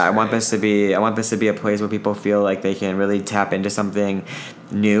open to that. That's I want this to be a place where people feel like they can really tap into something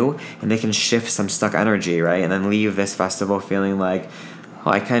new and they can shift some stuck energy, right, and then leave this festival feeling like,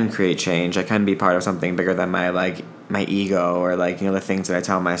 oh, I can create change. I can be part of something bigger than my ego or the things that I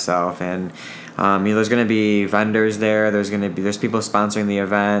tell myself. And there's going to be vendors there. There's people sponsoring the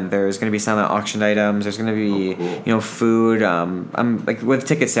event. There's going to be silent auction items. There's going to be food. I'm like with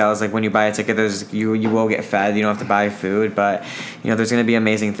ticket sales. Like when you buy a ticket, you will get fed. You don't have to buy food, but there's going to be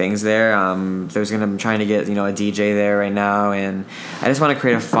amazing things there. I'm trying to get a DJ there right now, and I just want to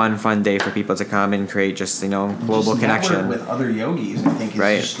create a fun day for people to come and create just global just connection with other yogis. I think it's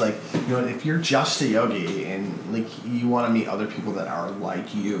right. just like if you're just a yogi and like you want to meet other people that are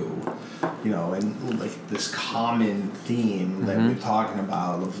like you, and like this common theme that we're talking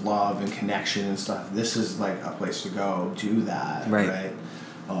about of love and connection and stuff. This is like a place to go do that, right?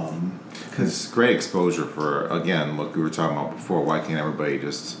 Because it's great exposure for, again, what we were talking about before. Why can't everybody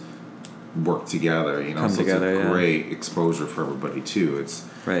just work together? Come so together, it's a great exposure for everybody too. It's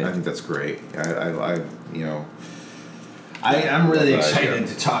right. I think that's great. I'm really excited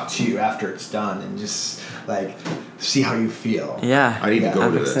to talk to you after it's done and just like see how you feel. Yeah, I need to go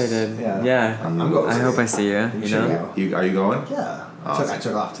I'm to excited. this. Yeah. I'm going. I hope I see you. Are you going? Yeah. Awesome. I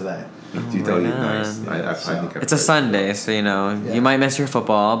took off today. Nice. I think it's a Sunday, so you might miss your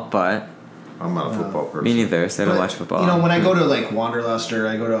football, but I'm not a football person. Me neither. So I don't watch football. When I go to like Wanderlust or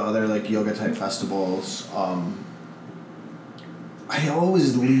I go to other like yoga type festivals, I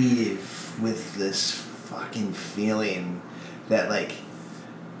always leave with this fucking feeling that like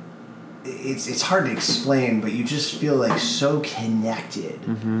it's hard to explain, but you just feel like so connected.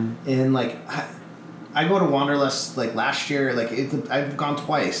 And like I go to Wanderlust like last year, like I've gone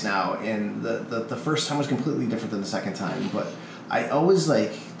twice now, and the first time was completely different than the second time, but I always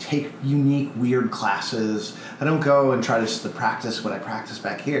like take unique weird classes. I don't go and try to practice what I practice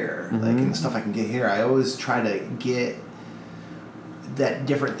back here, like and the stuff I can get here. I always try to get that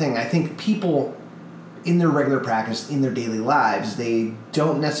different thing. I think people in their regular practice, in their daily lives, they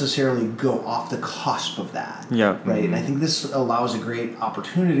don't necessarily go off the cusp of that. Yeah. Right? And I think this allows a great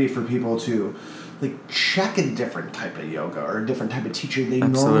opportunity for people to like check a different type of yoga or a different type of teacher they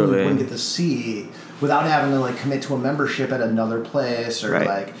normally wouldn't get to see without having to like commit to a membership at another place or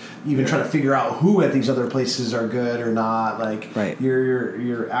like even try to figure out who at these other places are good or not. Like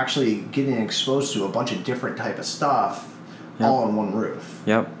you're actually getting exposed to a bunch of different type of stuff all in one roof.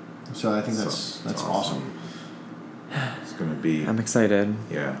 Yep. So I think that's awesome. It's gonna be. I'm excited.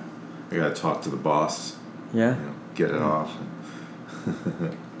 Yeah, I gotta talk to the boss. Yeah. Get it off.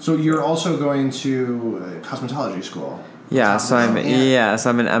 So you're also going to cosmetology school. Yeah, so I'm in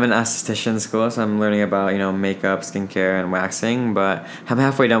esthetician school, so I'm learning about makeup, skincare, and waxing. But I'm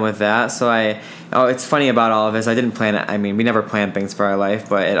halfway done with that. So it's funny about all of this. I didn't plan it. I mean, we never planned things for our life,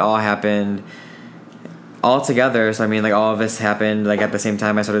 but it all happened all together. So all of this happened at the same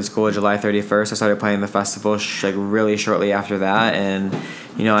time. I started school July 31st. I started planning the festival really shortly after that, and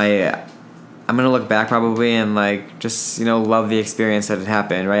I'm gonna look back probably and just love the experience that had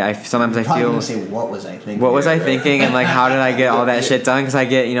happened, right? Sometimes I feel gonna say what was I thinking? What was I thinking, and how did I get all that shit done? Because I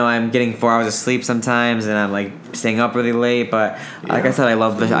get I'm getting 4 hours of sleep sometimes, and I'm staying up really late. But like I said, I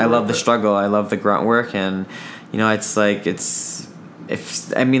love the struggle. I love the grunt work, and I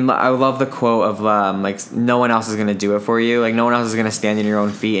love the quote of no one else is gonna do it for you. No one else is gonna stand on your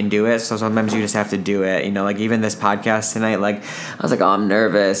own feet and do it. So sometimes you just have to do it. Even this podcast tonight, I was I'm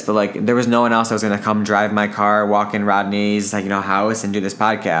nervous, but there was no one else that was gonna come drive my car, walk in Rodney's house and do this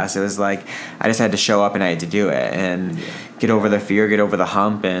podcast. It was I just had to show up and I had to do it and get over the fear, get over the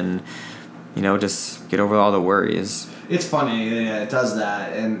hump, and just get over all the worries. It's funny, it does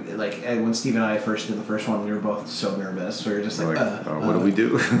that, and when Steve and I first did the first one, we were both so nervous. We were just what do we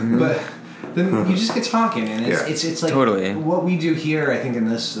do? But then you just get talking, and it's totally what we do here. I think in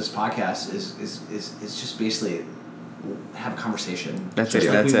this podcast is just basically have a conversation. That's just it,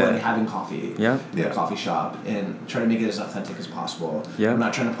 like that's we it. would having coffee Yeah. at Yeah. a coffee shop, and try to make it as authentic as possible. Yeah. We're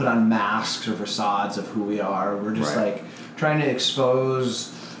not trying to put on masks or facades of who we are. We're just Right. like trying to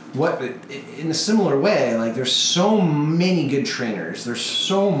expose what, in a similar way, like there's so many good trainers. There's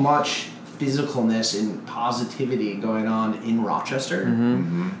so much physicalness and positivity going on in Rochester.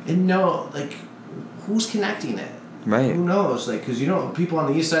 And no, like, who's connecting it? Right. Who knows? Like, because people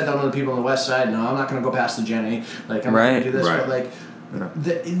on the east side don't know the people on the west side. No, I'm not going to go past the Jenny. Like, I'm not going Right. to do this. Right. But,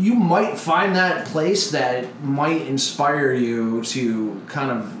 like, you might find that place that might inspire you to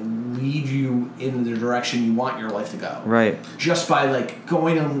kind of lead you in the direction you want your life to go. Right. Just by, like,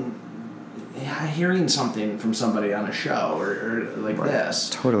 going and hearing something from somebody on a show or like this.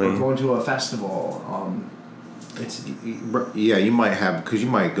 Totally. Or going to a festival. It's Yeah, you might have, because you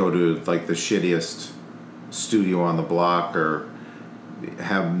might go to like the shittiest studio on the block or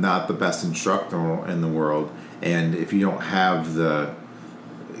have not the best instructor in the world, and if you don't have the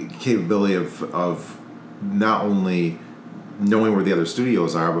capability of not only knowing where the other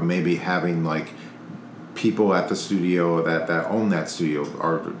studios are, but maybe having like people at the studio that own that studio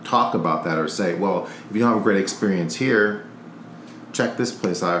or talk about that or say, well, if you don't have a great experience here, check this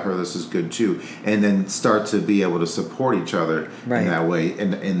place out. I heard this is good too, and then start to be able to support each other Right. in that way.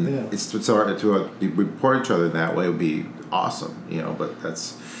 And Yeah. it's to report each other in that way would be awesome, But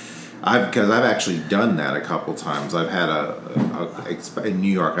that's because I've actually done that a couple times. I've had in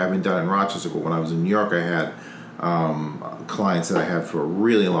New York. I haven't done it in Rochester, but when I was in New York, I had clients that I had for a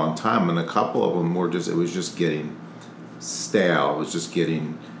really long time, and a couple of them it was just getting stale. It was just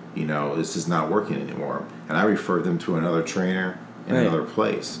getting, this is not working anymore. And I referred them to another trainer in Right. another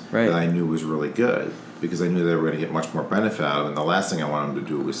place Right. that I knew was really good, because I knew they were going to get much more benefit out of it. And the last thing I wanted them to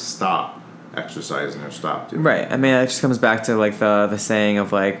do was stop exercising or stop doing Right. I mean, it just comes back to like the saying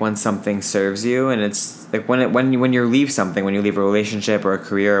of like when something serves you, and it's like when you leave something, when you leave a relationship or a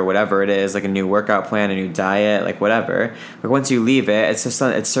career or whatever it is, like a new workout plan, a new diet, like whatever. Like once you leave it,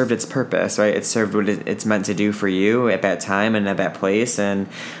 it's served its purpose, right? It served what it's meant to do for you at that time and at that place, and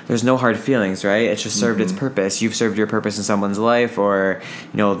there's no hard feelings, right? It's just served its purpose. You've served your purpose in someone's life, or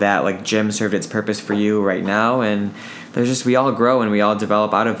that like gym served its purpose for you right now, and we all grow and we all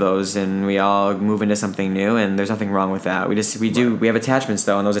develop out of those, and we all move into something new, and there's nothing wrong with that. We have attachments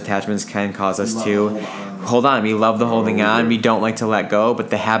though, and those attachments can cause us love to to hold on. We love the holding we on. do. We don't like to let go, but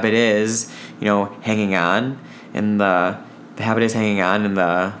the habit is, hanging on, and the habit is hanging on, and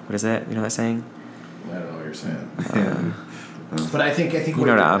what is it? You know that saying? I don't know what you're saying. But I think You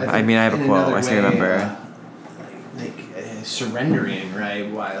know what I mean, I have a in quote, another I still remember. Surrendering, right?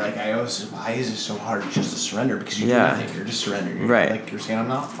 Why is it so hard just to surrender? Because you Yeah. do nothing. You're just surrendering. You're, Right. Like you're saying, I'm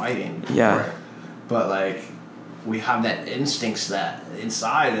not fighting. Yeah. for it. But like, we have that instincts that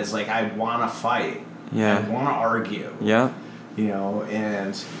inside is like, I want to fight. Yeah. I want to argue. Yeah.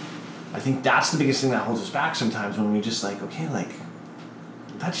 And I think that's the biggest thing that holds us back sometimes, when we just like, okay, like,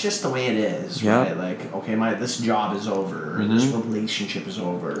 that's just the way it is, Yeah. right? Like, okay, this job is over, or this relationship is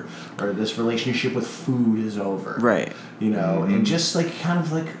over, or this relationship with food is over, Right. And just like kind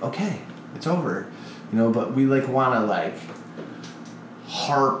of like, okay, it's over, but we like want to like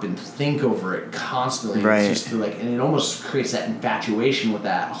harp and think over it constantly. Right. It's just to like, and it almost creates that infatuation with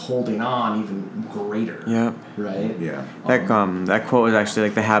that holding on even greater. Yeah. Right. Yeah. That quote was actually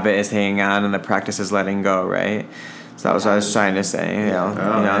like the habit is hanging on and the practice is letting go, right? So that was what I was trying to say,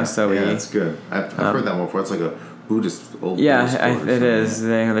 So that's good. I've heard that one before. It's like a Buddhist old. Yeah, Buddhist quote or it something. is.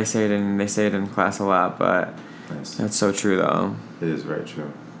 They say it in class a lot, but Nice. that's so true though. It is very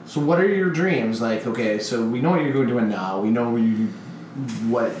true. So what are your dreams? Like, okay, so we know what you're doing now. We know where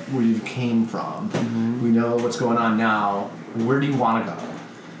you came from. Mm-hmm. We know what's going on now. Where do you want to go?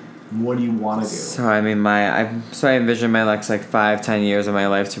 What do you want to do? So I mean, I envision my next like 5-10 years of my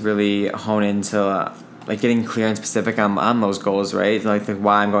life to really hone into like getting clear and specific on those goals, right? Like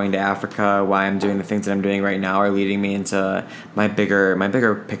why I'm going to Africa, why I'm doing the things that I'm doing right now are leading me into my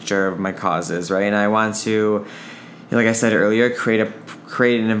bigger picture of my causes, right? And I want to, like I said earlier, create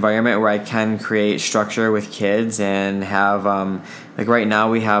an environment where I can create structure with kids and have like right now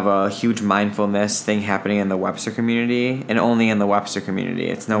we have a huge mindfulness thing happening in the Webster community, and only in the Webster community.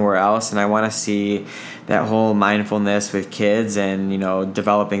 It's nowhere else, and I want to see that whole mindfulness with kids and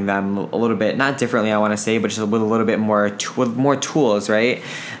developing them a little bit, not differently I want to say, but just with a little bit more with more tools, right?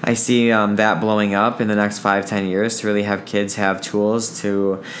 I see that blowing up in the next 5-10 years to really have kids have tools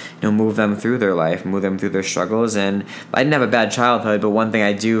to move them through their life, move them through their struggles. And I didn't have a bad childhood, but one thing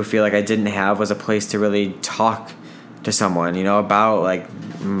I do feel like I didn't have was a place to really talk to someone, you know, about like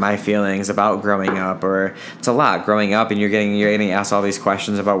my feelings about growing up, or it's a lot growing up and you're getting asked all these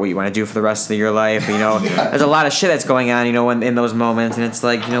questions about what you want to do for the rest of your life, you know. There's a lot of shit that's going on, you know, in those moments, and it's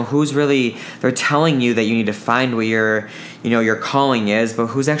like, you know, who's really, they're telling you that you need to find what your, you know, your calling is, but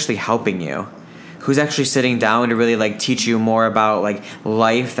who's actually helping you? Who's actually sitting down to really like teach you more about like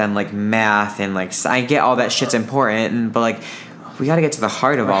life than like math and like, I get all that shit's important, but like we got to get to the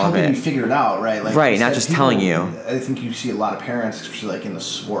heart of all of helping it. you figure it out, right? Like, right, not just telling you. I think you see a lot of parents, especially like in the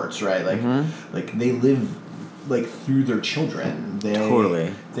sports, right? Like, Mm-hmm. like they live like through their children.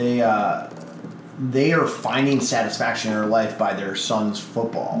 Totally. They are finding satisfaction in their life by their son's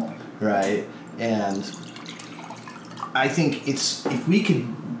football, right? And I think it's, if we could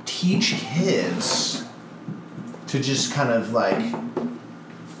teach kids to just kind of like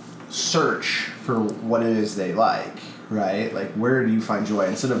search for what it is they like, right? Like, where do you find joy?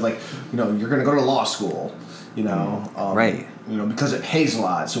 Instead of like, you know, you're going to go to law school, you know, right. You know, because it pays a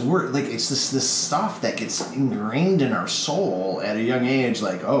lot. So we're like, it's this stuff that gets ingrained in our soul at a young age.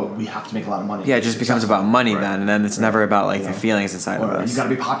 Like, oh, we have to make a lot of money. Yeah, it just becomes about money Right. then, and then it's never about like You the know, feelings inside of or us. you got to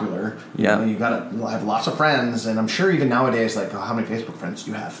be popular. Yeah. You got to have lots of friends, and I'm sure even nowadays, like, how many Facebook friends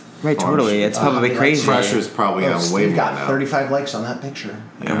do you have? Right, totally. It's probably like, crazy. Pressure's probably on way Steve more got now. 35 likes on that picture.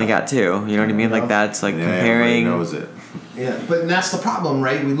 And they got two. You know what I mean? You know? Like that's like Yeah, comparing. everybody knows it. Yeah, but that's the problem,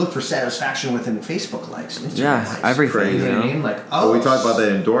 right? We look for satisfaction within Facebook likes. And Instagram Yeah, likes. everything, You know you what I know? mean? Like, Oh, we talked about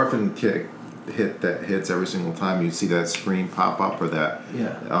that endorphin kick that hits every single time you see that screen pop up or that.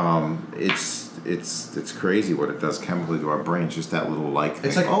 Yeah. It's crazy what it does chemically to our brains. Just that little like.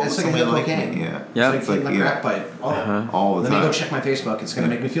 It's thing. like a somebody hit liked cocaine. me. Yeah. Yeah. It's like hitting the crack pipe. Oh, All the let time. me go check my Facebook. It's going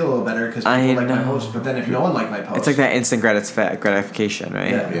to make me feel a little better because I people like my know. post. But then if no one liked my post, It's like that instant gratification,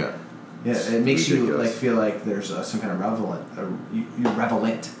 right? Yeah. Yeah. Yeah, it makes you Ridiculous. like feel like there's some kind of you're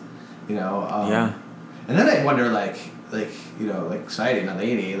relevant, you know. Yeah. And then I wonder, like you know, like Sadie, my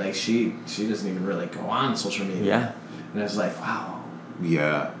lady, like she doesn't even really go on social media. Yeah. And it's like, wow,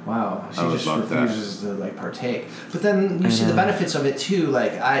 Yeah. she I would just love that. refuses to like partake. But then you see the benefits of it too.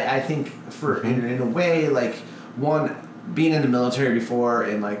 Like I think for in a way, like one, being in the military before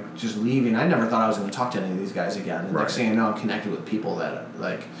and like just leaving, I never thought I was going to talk to any of these guys again. And Right. next thing you know, I'm connected with people that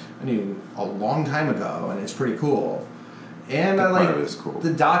like I knew a long time ago, and it's pretty cool. And I That like part of it is cool.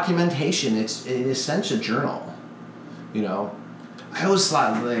 the documentation. It is such a journal, you know. I always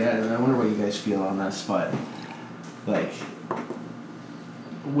thought, like, I wonder what you guys feel on this, but like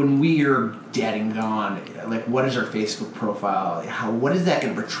when we are dead and gone, like what is our Facebook profile? What is that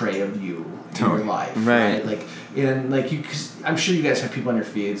going to portray of you in your life? Right. Like, and like you, cause I'm sure you guys have people on your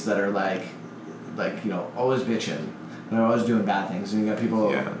feeds that are like you know, always bitching. They're always doing bad things, and you got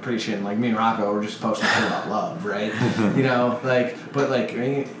people preaching. Like me and Rocco, we're just posting shit about love, right? You know, like, but like, I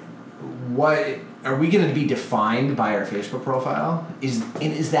mean, what are we going to be defined by our Facebook profile?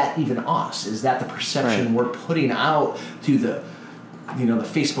 Is that even us? Is that the perception we're putting out to the, you know, the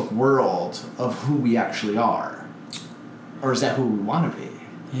Facebook world of who we actually are, or is that who we want to be?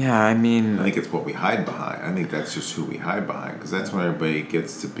 Yeah, I mean, I think it's what we hide behind. I think that's just who we hide behind because that's when everybody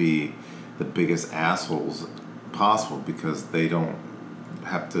gets to be the biggest assholes possible because they don't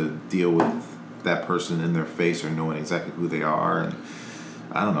have to deal with that person in their face or knowing exactly who they are. And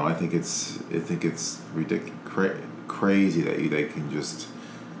I don't know. I think it's ridiculous, crazy that they can just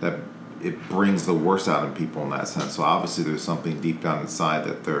that it brings the worst out in people in that sense. So obviously there's something deep down inside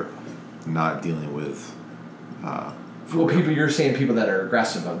that they're not dealing with. Well, you're saying people that are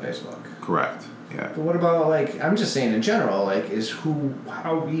aggressive on Facebook. Correct. Yeah. But what about, like, I'm just saying in general, like,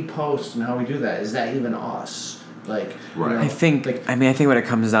 how we post and how we do that, is that even us? Like, Right. you know, I think like, I think what it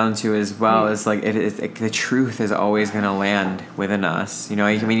comes down to as well is like the truth is always going to land within us. You know,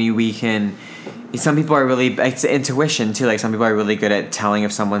 I mean, we can. Some people are really, it's intuition too. Like some people are really good at telling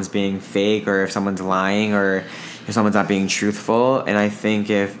if someone's being fake or if someone's lying or if someone's not being truthful. And I think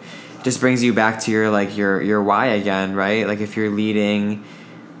if it just brings you back to your why again, right? Like if you're leading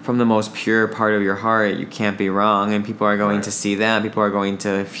from the most pure part of your heart, you can't be wrong, and people are going to see that. People are going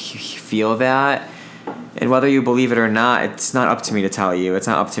to feel that. And whether you believe it or not, it's not up to me to tell you. It's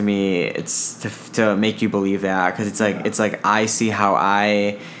not up to me. It's to make you believe that, because it's like I see how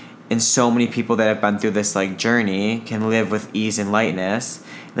I, and so many people that have been through this like journey can live with ease and lightness.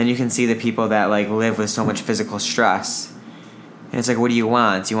 And then you can see the people that like live with so much physical stress. And it's like, what do you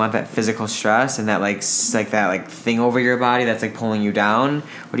want? Do you want that physical stress and that like that thing over your body that's like pulling you down?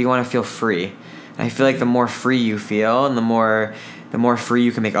 Or do you want to feel free? And I feel like the more free you feel, and the more free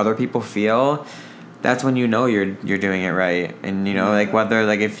you can make other people feel, that's when you know you're doing it right. And you know, like whether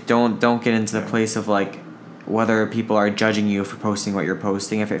like if don't get into the place of like whether people are judging you for posting what you're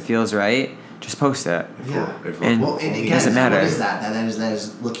posting. If it feels right, just post it. Yeah. And Well, and it again, doesn't matter. what is that? That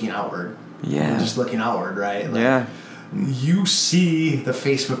is looking outward. Yeah. Just looking outward, right? Like, Yeah. You see the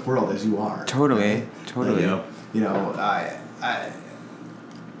Facebook world as you are. Totally. Right? Totally. Like,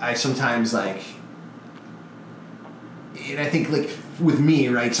 I sometimes like, and I think like with me,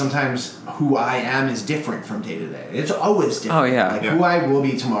 right? Sometimes who I am is different from day to day. It's always different. Oh, yeah. Like Yeah. who I will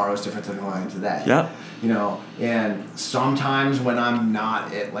be tomorrow is different than who I am today. Yep. And sometimes when I'm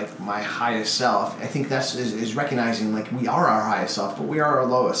not at like my highest self, I think that's is recognizing like we are our highest self, but we are our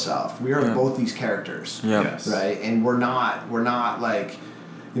lowest self. We are Yeah. both these characters. Yeah. Yes. Right? And we're not like,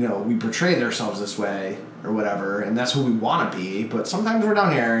 we portray ourselves this way or whatever, and that's who we want to be, but sometimes we're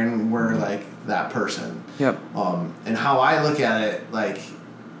down here and we're like that person. Yep. And how I look at it, like,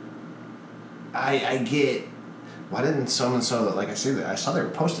 I get, why didn't so-and-so, like I saw they were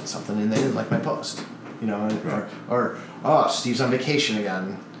posting something and they didn't like my post, or oh, Steve's on vacation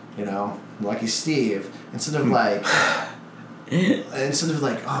again, lucky Steve, instead of like,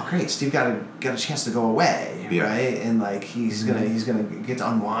 oh great, Steve got a chance to go away, Yeah. right? And like he's gonna get to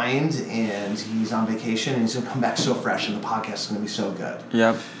unwind, and he's on vacation, and he's gonna come back so fresh, and the podcast is gonna be so good.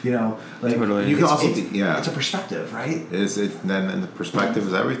 Yep. Like Totally. You can it's- also it's, yeah. it's a perspective, right? And the perspective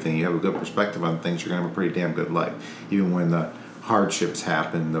is everything. You have a good perspective on things, you're gonna have a pretty damn good life. Even when the hardships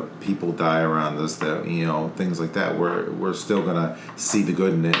happen, the people die around us, things like that, we're still gonna see the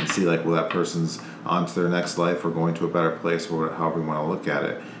good in it and see like, well, that person's on to their next life or going to a better place, or however we want to look at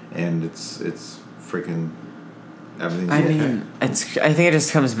it. And it's freaking everything's I okay. mean, I think it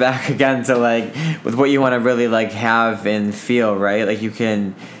just comes back again to like with what you want to really like have and feel, right? Like you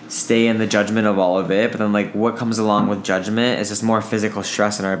can stay in the judgment of all of it, but then like what comes along with judgment is just more physical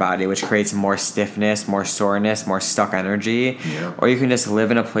stress in our body, which creates more stiffness, more soreness, more stuck energy. Yeah. Or you can just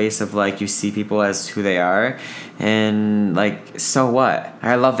live in a place of like you see people as who they are, and like so what?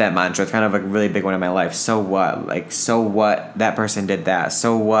 I love that mantra. It's kind of like a really big one in my life. So what? Like so what? That person did that.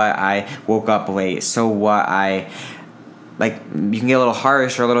 So what? I woke up late. So what? Like you can get a little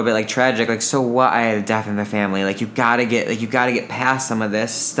harsh or a little bit like tragic, like so what? I had a death in the family. Like you gotta get past some of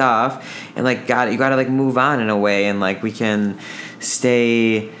this stuff, and like you gotta like move on in a way, and like we can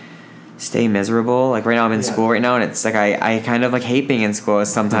stay miserable. Like right now I'm in school right now, and it's like I kind of like hate being in school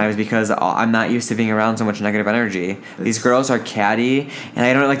sometimes because I'm not used to being around so much negative energy. These girls are catty, and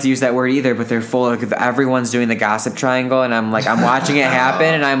I don't like to use that word either, but they're full of, everyone's doing the gossip triangle, and I'm watching it happen,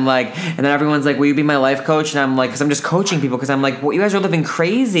 and and then everyone's like, will you be my life coach? And I'm like, because I'm just coaching people, because I'm like, well, you guys are living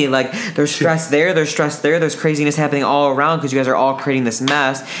crazy. Like there's stress there, there's there's craziness happening all around because you guys are all creating this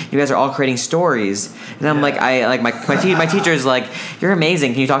mess. You guys are all creating stories, and I'm like, my teacher's like, you're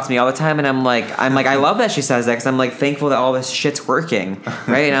amazing. Can you talk to me all the time? And I'm like, I love that she says that, because I'm like thankful that all this shit's working,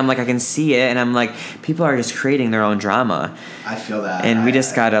 right? And I'm like, I can see it, and I'm like, people are just creating their own drama. I feel that. And we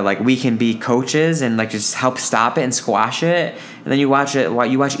just gotta like, we can be coaches and like just help stop it and squash it, and then you watch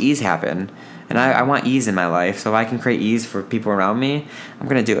ease happen. And I want ease in my life, so if I can create ease for people around me, I'm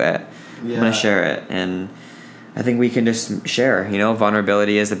gonna do it. Yeah. I'm gonna share it, and I think we can just share.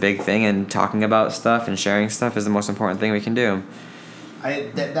 Vulnerability is a big thing, and talking about stuff and sharing stuff is the most important thing we can do.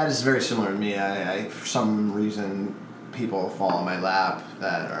 That is very similar to me. I for some reason, people fall on my lap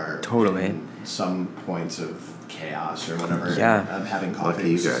that are Totally. in some points of chaos or whatever. Yeah. I'm having Lucky coffee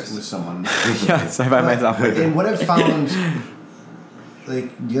you with guys. someone. Yes, I find myself with And it. what I've found,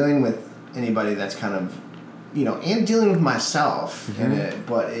 like dealing with anybody that's kind of, and dealing with myself in it,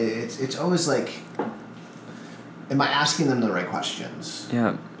 but it's always like, am I asking them the right questions?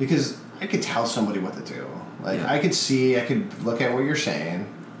 Yeah. Because I could tell somebody what to do. Like Yeah. I could look at what you're saying,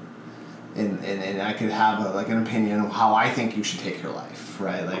 and I could have an opinion of how I think you should take your life,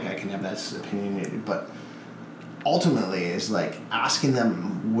 right? Like I can have that opinion, but ultimately is like asking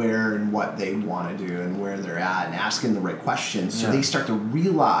them where and what they want to do and where they're at, and asking the right questions so Yeah. they start to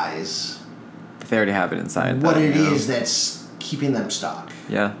realize They already have it inside. what them, it is that's keeping them stuck.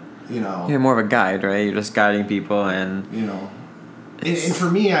 Yeah. You know. You're more of a guide, right? You're just guiding people, and And for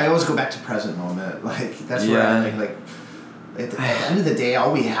me, I always go back to present moment. Like that's where Yeah. I like at the end of the day,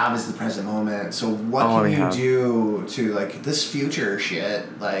 all we have is the present moment. So what All can we you have. do to like this future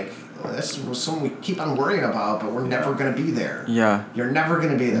shit? Like that's something we keep on worrying about, but we're never gonna be there. yeah. You're never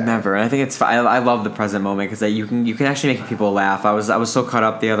gonna be there. Never. And I think it's I love the present moment, because you can actually make people laugh. I was so caught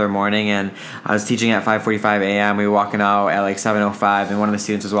up the other morning, and I was teaching at 5:45 a.m. We were walking out at like 7:05, and one of the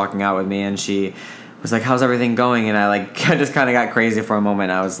students was walking out with me, and she was like, how's everything going? And I just kind of got crazy for a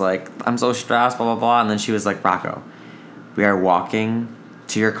moment. I was like, I'm so stressed, blah, blah, blah. And then she was like, Rocco, we are walking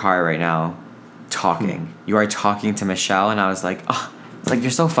to your car right now, talking. You are talking to Michelle. And I was like, oh, It's like,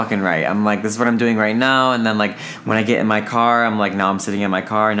 you're so fucking right. I'm like, this is what I'm doing right now. And then, like, when I get in my car, I'm like, now I'm sitting in my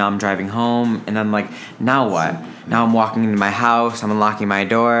car. Now I'm driving home. And I'm like, now what? Now I'm walking into my house. I'm unlocking my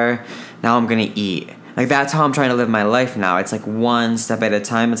door. Now I'm going to eat. Like, that's how I'm trying to live my life now. It's like one step at a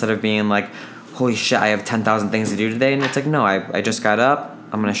time instead of being like, holy shit, I have 10,000 things to do today. And it's like, no, I just got up.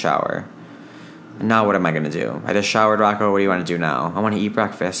 I'm going to shower. And now what am I going to do? I just showered, Rocco. What do you want to do now? I want to eat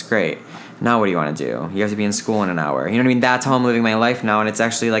breakfast. Great. Now what do you want to do? You have to be in school in an hour. You know what I mean? That's how I'm living my life now. And it's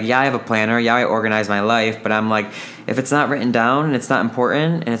actually like, yeah, I have a planner. Yeah, I organize my life. But I'm like, if it's not written down and it's not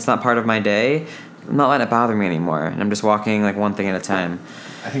important and it's not part of my day, I'm not letting it bother me anymore. And I'm just walking like one thing at a time.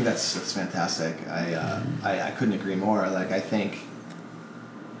 I think that's fantastic. I couldn't agree more. Like, I think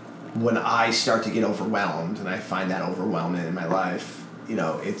when I start to get overwhelmed and I find that overwhelming in my life, you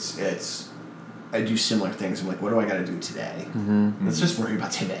know, it's I do similar things. I'm like, what do I got to do today? Let's just worry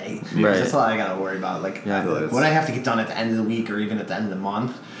about today. Right. That's all I got to worry about. Like, what I have to get done at the end of the week or even at the end of the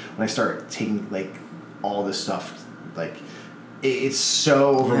month, when I start taking like all this stuff, like it's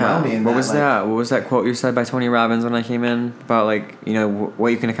so overwhelming. Yeah. What was that? What was that quote you said by Tony Robbins when I came in about like, you know, what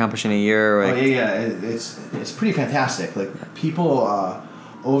you can accomplish in a year? Or like, it's pretty fantastic. Like, people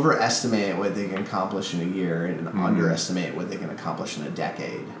overestimate what they can accomplish in a year and underestimate what they can accomplish in a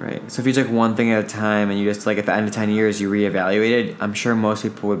decade. Right. So if you took one thing at a time and you just like at the end of 10 years you reevaluated, I'm sure most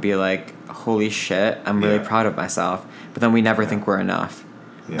people would be like, holy shit, I'm really proud of myself. But then we never think we're enough.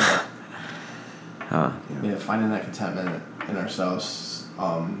 Yeah. Finding that contentment in ourselves,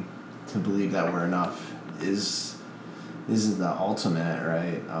 to believe that we're enough is the ultimate,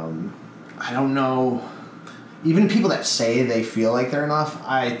 right? I don't know. Even people that say they feel like they're enough,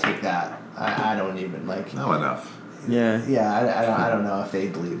 I take that. I don't even like. Not enough. Yeah. Yeah, I don't know if they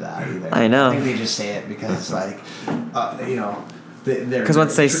believe that either. I know. I think they just say it because like, you know. Because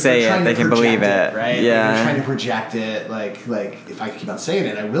once they say it, they can believe it, right? Yeah. Like, they're trying to project it, like if I keep on saying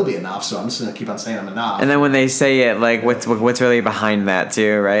it, I will be enough. So I'm just gonna keep on saying I'm enough. And then when they say it, like what's really behind that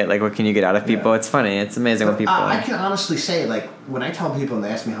too, right? Like what can you get out of people? Yeah. It's funny. It's amazing when people. I can honestly say, like, when I tell people and they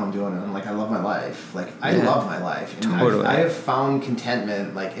ask me how I'm doing, and I'm like, I love my life. Like, I love my life. And totally. I have found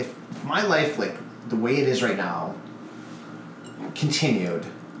contentment. Like, if my life, like the way it is right now, continued,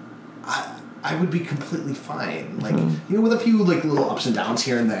 I would be completely fine. Like, you know, with a few like little ups and downs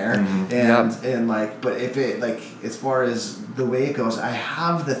here and there, and like, but if it like as far as the way it goes, I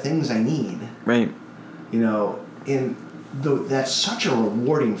have the things I need. Right. You know, that's such a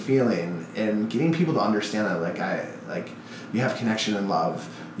rewarding feeling, and getting people to understand that you have connection and love,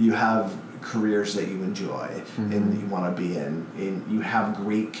 you have careers that you enjoy and that you want to be in, and you have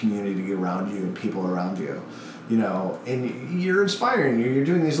great community around you and people around you. You know, and you're inspiring. You're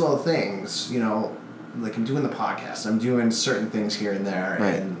doing these little things, you know, like I'm doing the podcast. I'm doing certain things here and there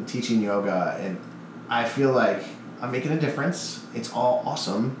and teaching yoga. And I feel like I'm making a difference. It's all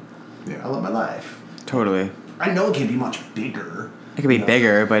awesome. Yeah. I love my life. Totally. I know it can be much bigger. It could be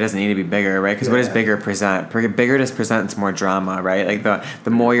bigger, but it doesn't need to be bigger, right? Because what does bigger present? Bigger just presents more drama, right? Like the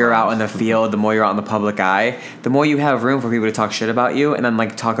more you're out in the field, the more you're out in the public eye, the more you have room for people to talk shit about you and then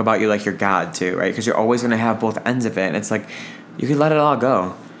like talk about you like you're God too, right? Because you're always going to have both ends of it. And it's like, you could let it all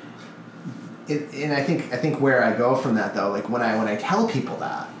go. And I think where I go from that though, like when I tell people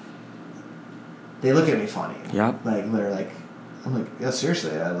that, they look at me funny. Yep. Like they're like, I'm like, yeah,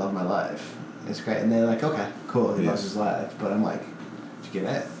 seriously, I love my life. It's great. And they're like, okay, cool, he loves his life. But I'm like, did you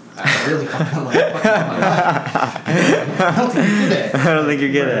get it? I really fucking love my life. I don't think you get it. I don't think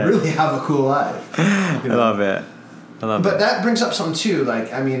you get it. I really have a cool life. You know? I love it. But that brings up something too.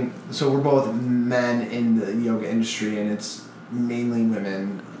 Like, I mean, so we're both men in the yoga industry, and it's mainly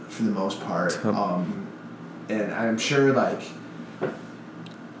women for the most part. And I'm sure, like,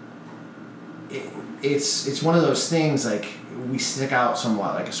 it's one of those things, like, we stick out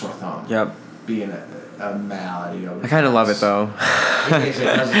somewhat like a sore thumb. Yep. Being a male at a yoga I kind of love it though. It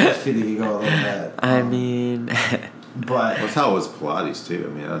does fit the ego a little bit. I mean, but that's how it was Pilates too.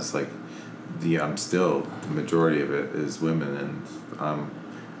 I mean, that's like still the majority of it is women, and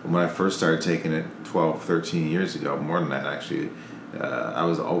when I first started taking it 12, 13 years ago, more than that actually, I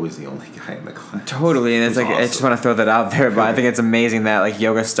was always the only guy in the class. Totally, and it's like awesome. I just want to throw that out there, but I think it's amazing that like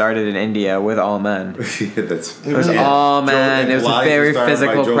yoga started in India with all men. It was all men. It was a very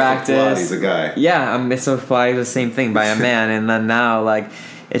physical practice. He's a guy. Yeah, so Pilates was the same thing by a man, and then now like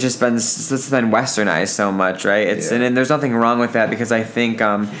it's been westernized so much, right? And there's nothing wrong with that because I think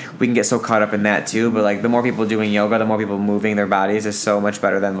we can get so caught up in that too. But like the more people doing yoga, the more people moving their bodies is so much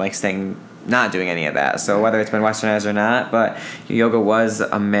better than like staying not doing any of that. So whether it's been westernized or not, but yoga was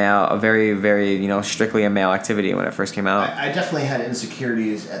a very, very, strictly a male activity when it first came out. I definitely had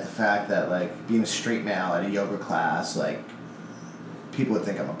insecurities at the fact that like being a straight male at a yoga class, like people would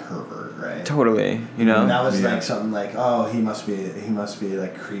think I'm a pervert, right? Totally, you know. And that was Yeah. like something like, oh, he must be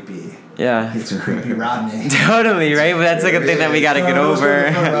like creepy. Yeah. It's creepy Rodney. Totally, right? But that's like a thing that we got to get I was going to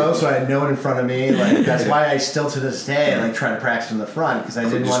the front over. row, so I had no one in front of me. Like that's why I still to this day like try to practice in the front because I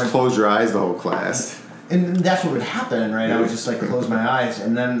didn't Just want to. close your eyes the whole class. And that's what would happen, right? I would just like close my eyes,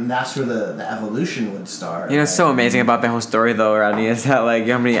 and then that's where the evolution would start. You know, it's so amazing about the whole story, though, Rodney, is that like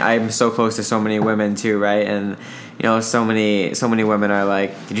I'm so close to so many women too, right? And you know, so many women are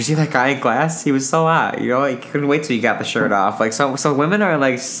like, "Did you see that guy in class? He was so hot." You know, like, couldn't wait till you got the shirt off. Like, so women are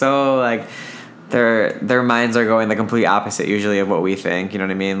like so like. Their minds are going the complete opposite usually of what we think. You know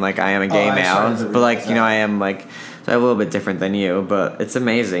what I mean? Like I am a gay I started to male, but like realize you know that. I am like so a little bit different than you. But it's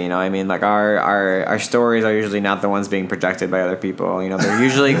amazing. You know, I mean, like our stories are usually not the ones being projected by other people. You know, they're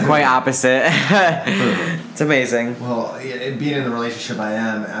usually quite opposite. It's amazing. Well, being in the relationship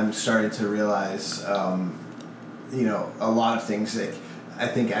I'm starting to realize, you know, a lot of things. Like I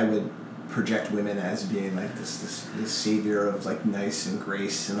think I would project women as being like this savior of like nice and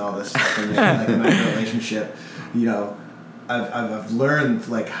grace and all this stuff. And like in my relationship, you know, I've learned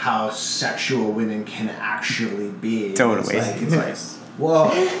like how sexual women can actually be. Totally. It's like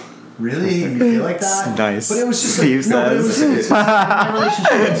whoa. Really? You feel like that? Nice. But it was just Steve like, no, but it says. was my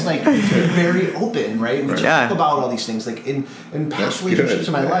relationship is like very open, right? We Yeah. talk about all these things. Like in past That's relationships good.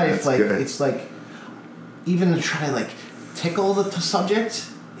 in my Yeah, life, that's like good. it's like even to try to like tickle the subject,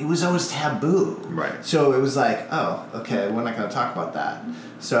 it was always taboo. Right. So it was like, oh, okay, we're not going to talk about that.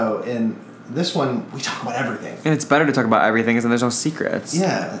 So in this one, we talk about everything. And it's better to talk about everything because then there's no secrets.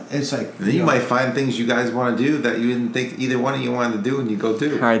 Yeah, it's like And then you might find things you guys want to do that you didn't think either one of you wanted to do, and you go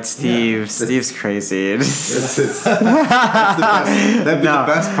do. All right, Steve. Yeah. Steve's crazy. That's the best. That'd be No. the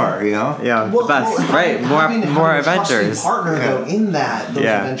best part, you know. Yeah, the best. Right, having more a trusting adventures. partner Yeah. though in those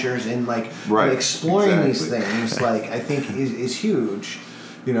Yeah. adventures and like Right, exploring these exactly. things, like I think is huge.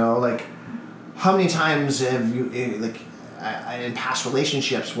 You know, like how many times have you like I in past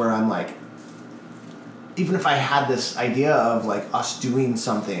relationships where I'm like, even if I had this idea of like us doing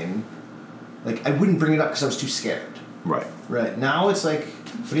something, like I wouldn't bring it up because I was too scared. Right. Right. Now it's like,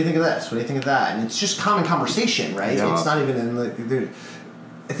 what do you think of this? What do you think of that? And it's just common conversation, right? Yeah. It's not even in the.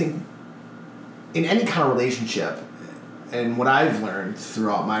 I think in any kind of relationship, and what I've learned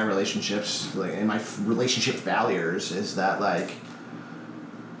throughout my relationships, like in my relationship failures, is that like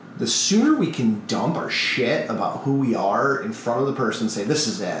the sooner we can dump our shit about who we are in front of the person, say this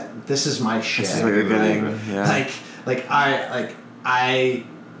is it, this is my shit. This is what you're getting, yeah. Like I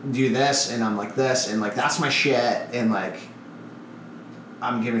do this and I'm like this and like that's my shit and like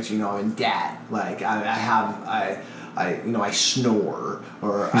I'm giving it to you know in debt. Like I you know I snore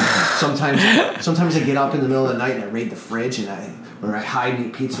or sometimes I get up in the middle of the night and I raid the fridge and I hide and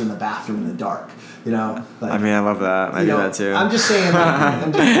eat pizza in the bathroom in the dark. You know. Like, I mean, I love that. I you do know, that too. I'm just saying.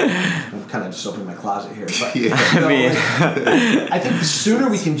 Like, I'm kind of just opening my closet here, but Yeah. you know, I mean- like, I think the sooner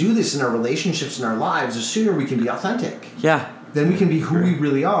we can do this in our relationships in our lives, the sooner we can be authentic. Yeah. Then we can be who we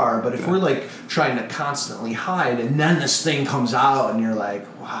really are. But if we're like trying to constantly hide, and then this thing comes out, and you're like,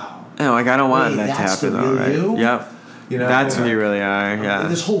 wow, No, like I don't want Wait, that to that's the happen though, real right? you? Yep. you know, That's who you really are. Yeah.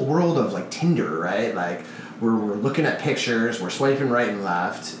 This whole world of like Tinder, right? Like we're looking at pictures, we're swiping right and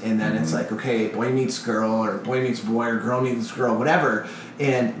left, and then it's like, okay, boy meets girl, or boy meets boy, or girl meets girl, whatever,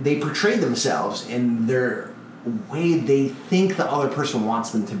 and they portray themselves in their way they think the other person wants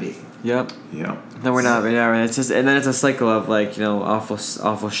them to be. Yep. Yeah. No, we're not. Yeah, it's just, and then it's a cycle of like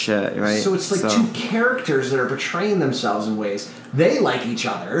awful shit, right? So it's like two characters that are portraying themselves in ways they like each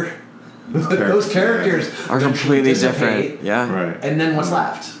other, but those characters are completely dissipate, different. Yeah. Right. And then what's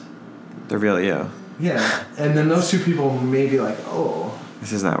left? They're real you. Yeah, and then those two people may be like, oh.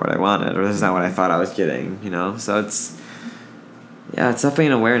 This is not what I wanted, or this is not what I thought I was getting. You know, so it's definitely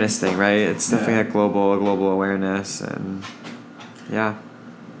an awareness thing, right? It's definitely a global awareness, and yeah.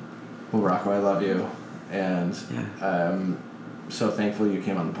 Well, Rocco, I love you, and Yeah. I'm so thankful you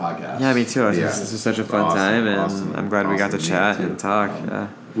came on the podcast. Yeah, me too. Yeah. This was such a fun Awesome, time, and awesome, I'm glad we got to awesome. chat Me too. and talk. Yeah.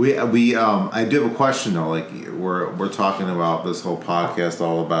 We I do have a question though. Like we're talking about this whole podcast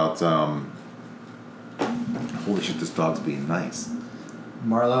all about holy shit, this dog's being nice.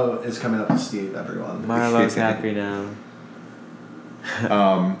 Marlo is coming up to Steve, everyone. Marlo's happy now.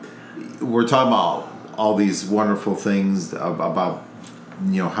 We're talking about all these wonderful things about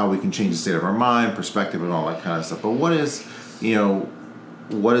how we can change the state of our mind, perspective, and all that kind of stuff. But what is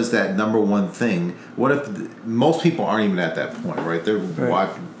that number one thing? What if most people aren't even at that point, right? They're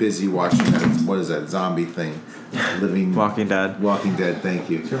busy watching that zombie thing, living Walking Dead. Walking Dead. Thank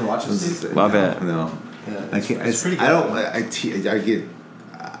you. Did you ever watch this, Steve? Love it. No. Yeah, I can't. it's pretty good. I don't. I get.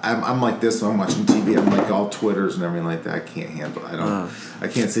 I'm like this when I'm watching TV. I'm like all Twitters and everything like that. I can't handle. I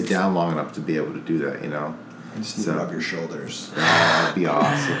can't sit down long enough to be able to do that. You know. I just need to rub your shoulders. That'd be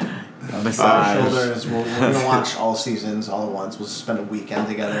awesome. Massage. Shoulders. We're gonna watch all seasons all at once. We'll spend a weekend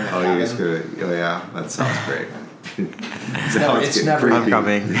together. In a Oh, you guys cabin. could. Oh yeah, that sounds great. It's never I'm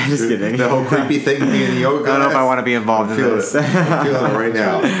coming. Just kidding. The whole creepy thing being yoga. I don't know if I want to be involved in this. I'm feeling it right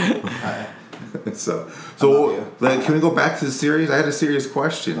now. So like, can we go back to the series? I had a serious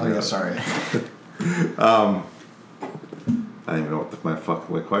question. Oh yeah, sorry. I don't even know what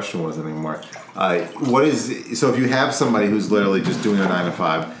my question was anymore. What is so if you have somebody who's literally just doing a 9 to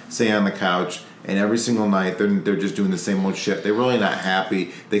 5, say on the couch, and every single night they're just doing the same old shit. They're really not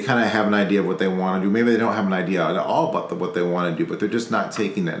happy. They kind of have an idea of what they want to do. Maybe they don't have an idea at all about what they want to do, but they're just not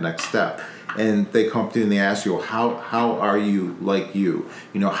taking that next step. And they come to you and they ask you, well, how are you like you?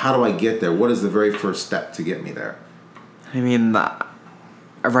 You know, how do I get there? What is the very first step to get me there? I mean,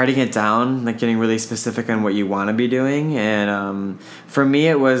 writing it down, like getting really specific on what you want to be doing. And for me,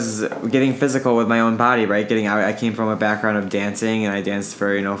 it was getting physical with my own body, right? Getting out. I came from a background of dancing, and I danced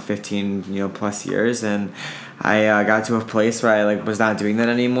for 15 plus years, and I got to a place where I was not doing that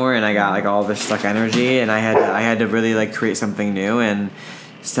anymore, and I got all this stuck energy, and I had to really create something new and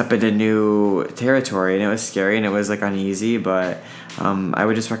step into new territory, and it was scary and it was uneasy, but I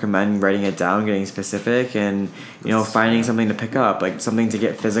would just recommend writing it down, getting specific, and finding something to pick up, something to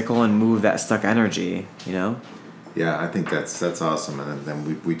get physical and move that stuck energy. Yeah, I think that's awesome, and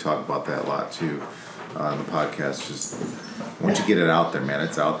then we talk about that a lot too on the podcast. Just once you get it out there, man,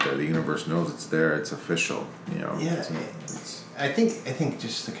 it's out there. The universe knows it's there. It's official. Yeah, I think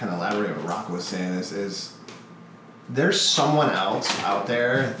just to kind of elaborate on what Rocco was saying is there's someone else out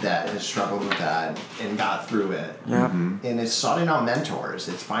there that has struggled with that and got through it. Yeah. Mm-hmm. And it's sorting out mentors.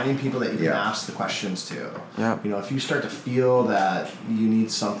 It's finding people that you can ask the questions to. Yeah. If you start to feel that you need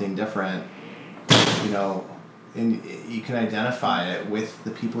something different, and you can identify it with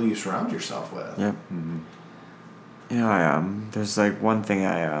the people you surround yourself with. Yep. Mm-hmm. There's one thing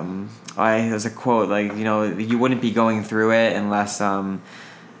there's a quote you wouldn't be going through it unless God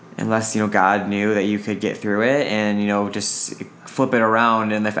knew that you could get through it, and just flip it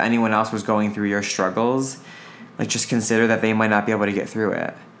around, and if anyone else was going through your struggles, just consider that they might not be able to get through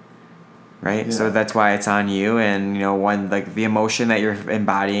it, right? Yeah. So that's why it's on you, and one the emotion that you're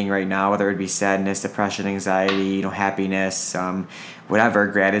embodying right now, whether it be sadness, depression, anxiety, happiness, whatever,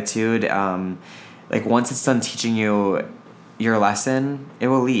 gratitude, once it's done teaching you your lesson, it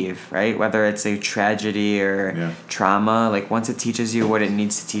will leave, right? Whether it's a tragedy or trauma, once it teaches you what it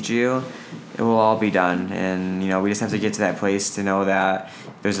needs to teach you, it will all be done. And we just have to get to that place to know that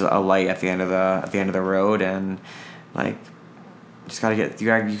there's a light at the end of the road, and you just gotta get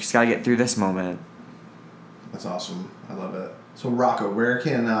through this moment. That's awesome. I love it. So Rocco, where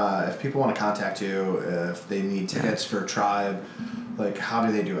can if people want to contact you, if they need tickets for Tribe, how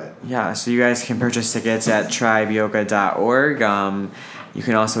do they do it? Yeah, so you guys can purchase tickets at tribeyoga.org. You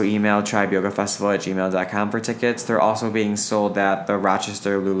can also email tribeyogafestival@gmail.com for tickets. They're also being sold at the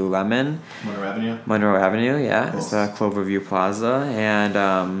Rochester Lululemon. Monroe Avenue, yeah. Cool. It's Cloverview Plaza. And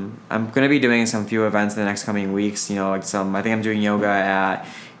I'm going to be doing some few events in the next coming weeks. I think I'm doing yoga at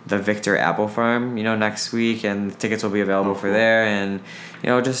the Victor Apple Farm, next week, and tickets will be available for there. And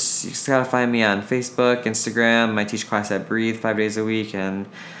you just gotta find me on Facebook, Instagram. I teach class at Breathe 5 days a week, and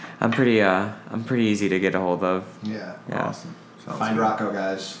I'm pretty easy to get a hold of. Yeah. Awesome. Find good. Rocco,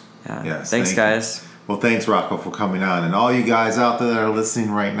 guys. Yeah. Yes, thanks, guys. Well, thanks, Rocco, for coming on, and all you guys out there that are listening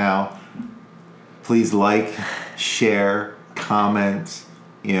right now, please share, comment,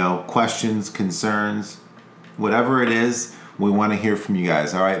 questions, concerns, whatever it is. We want to hear from you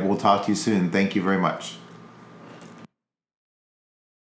guys. All right, we'll talk to you soon. Thank you very much.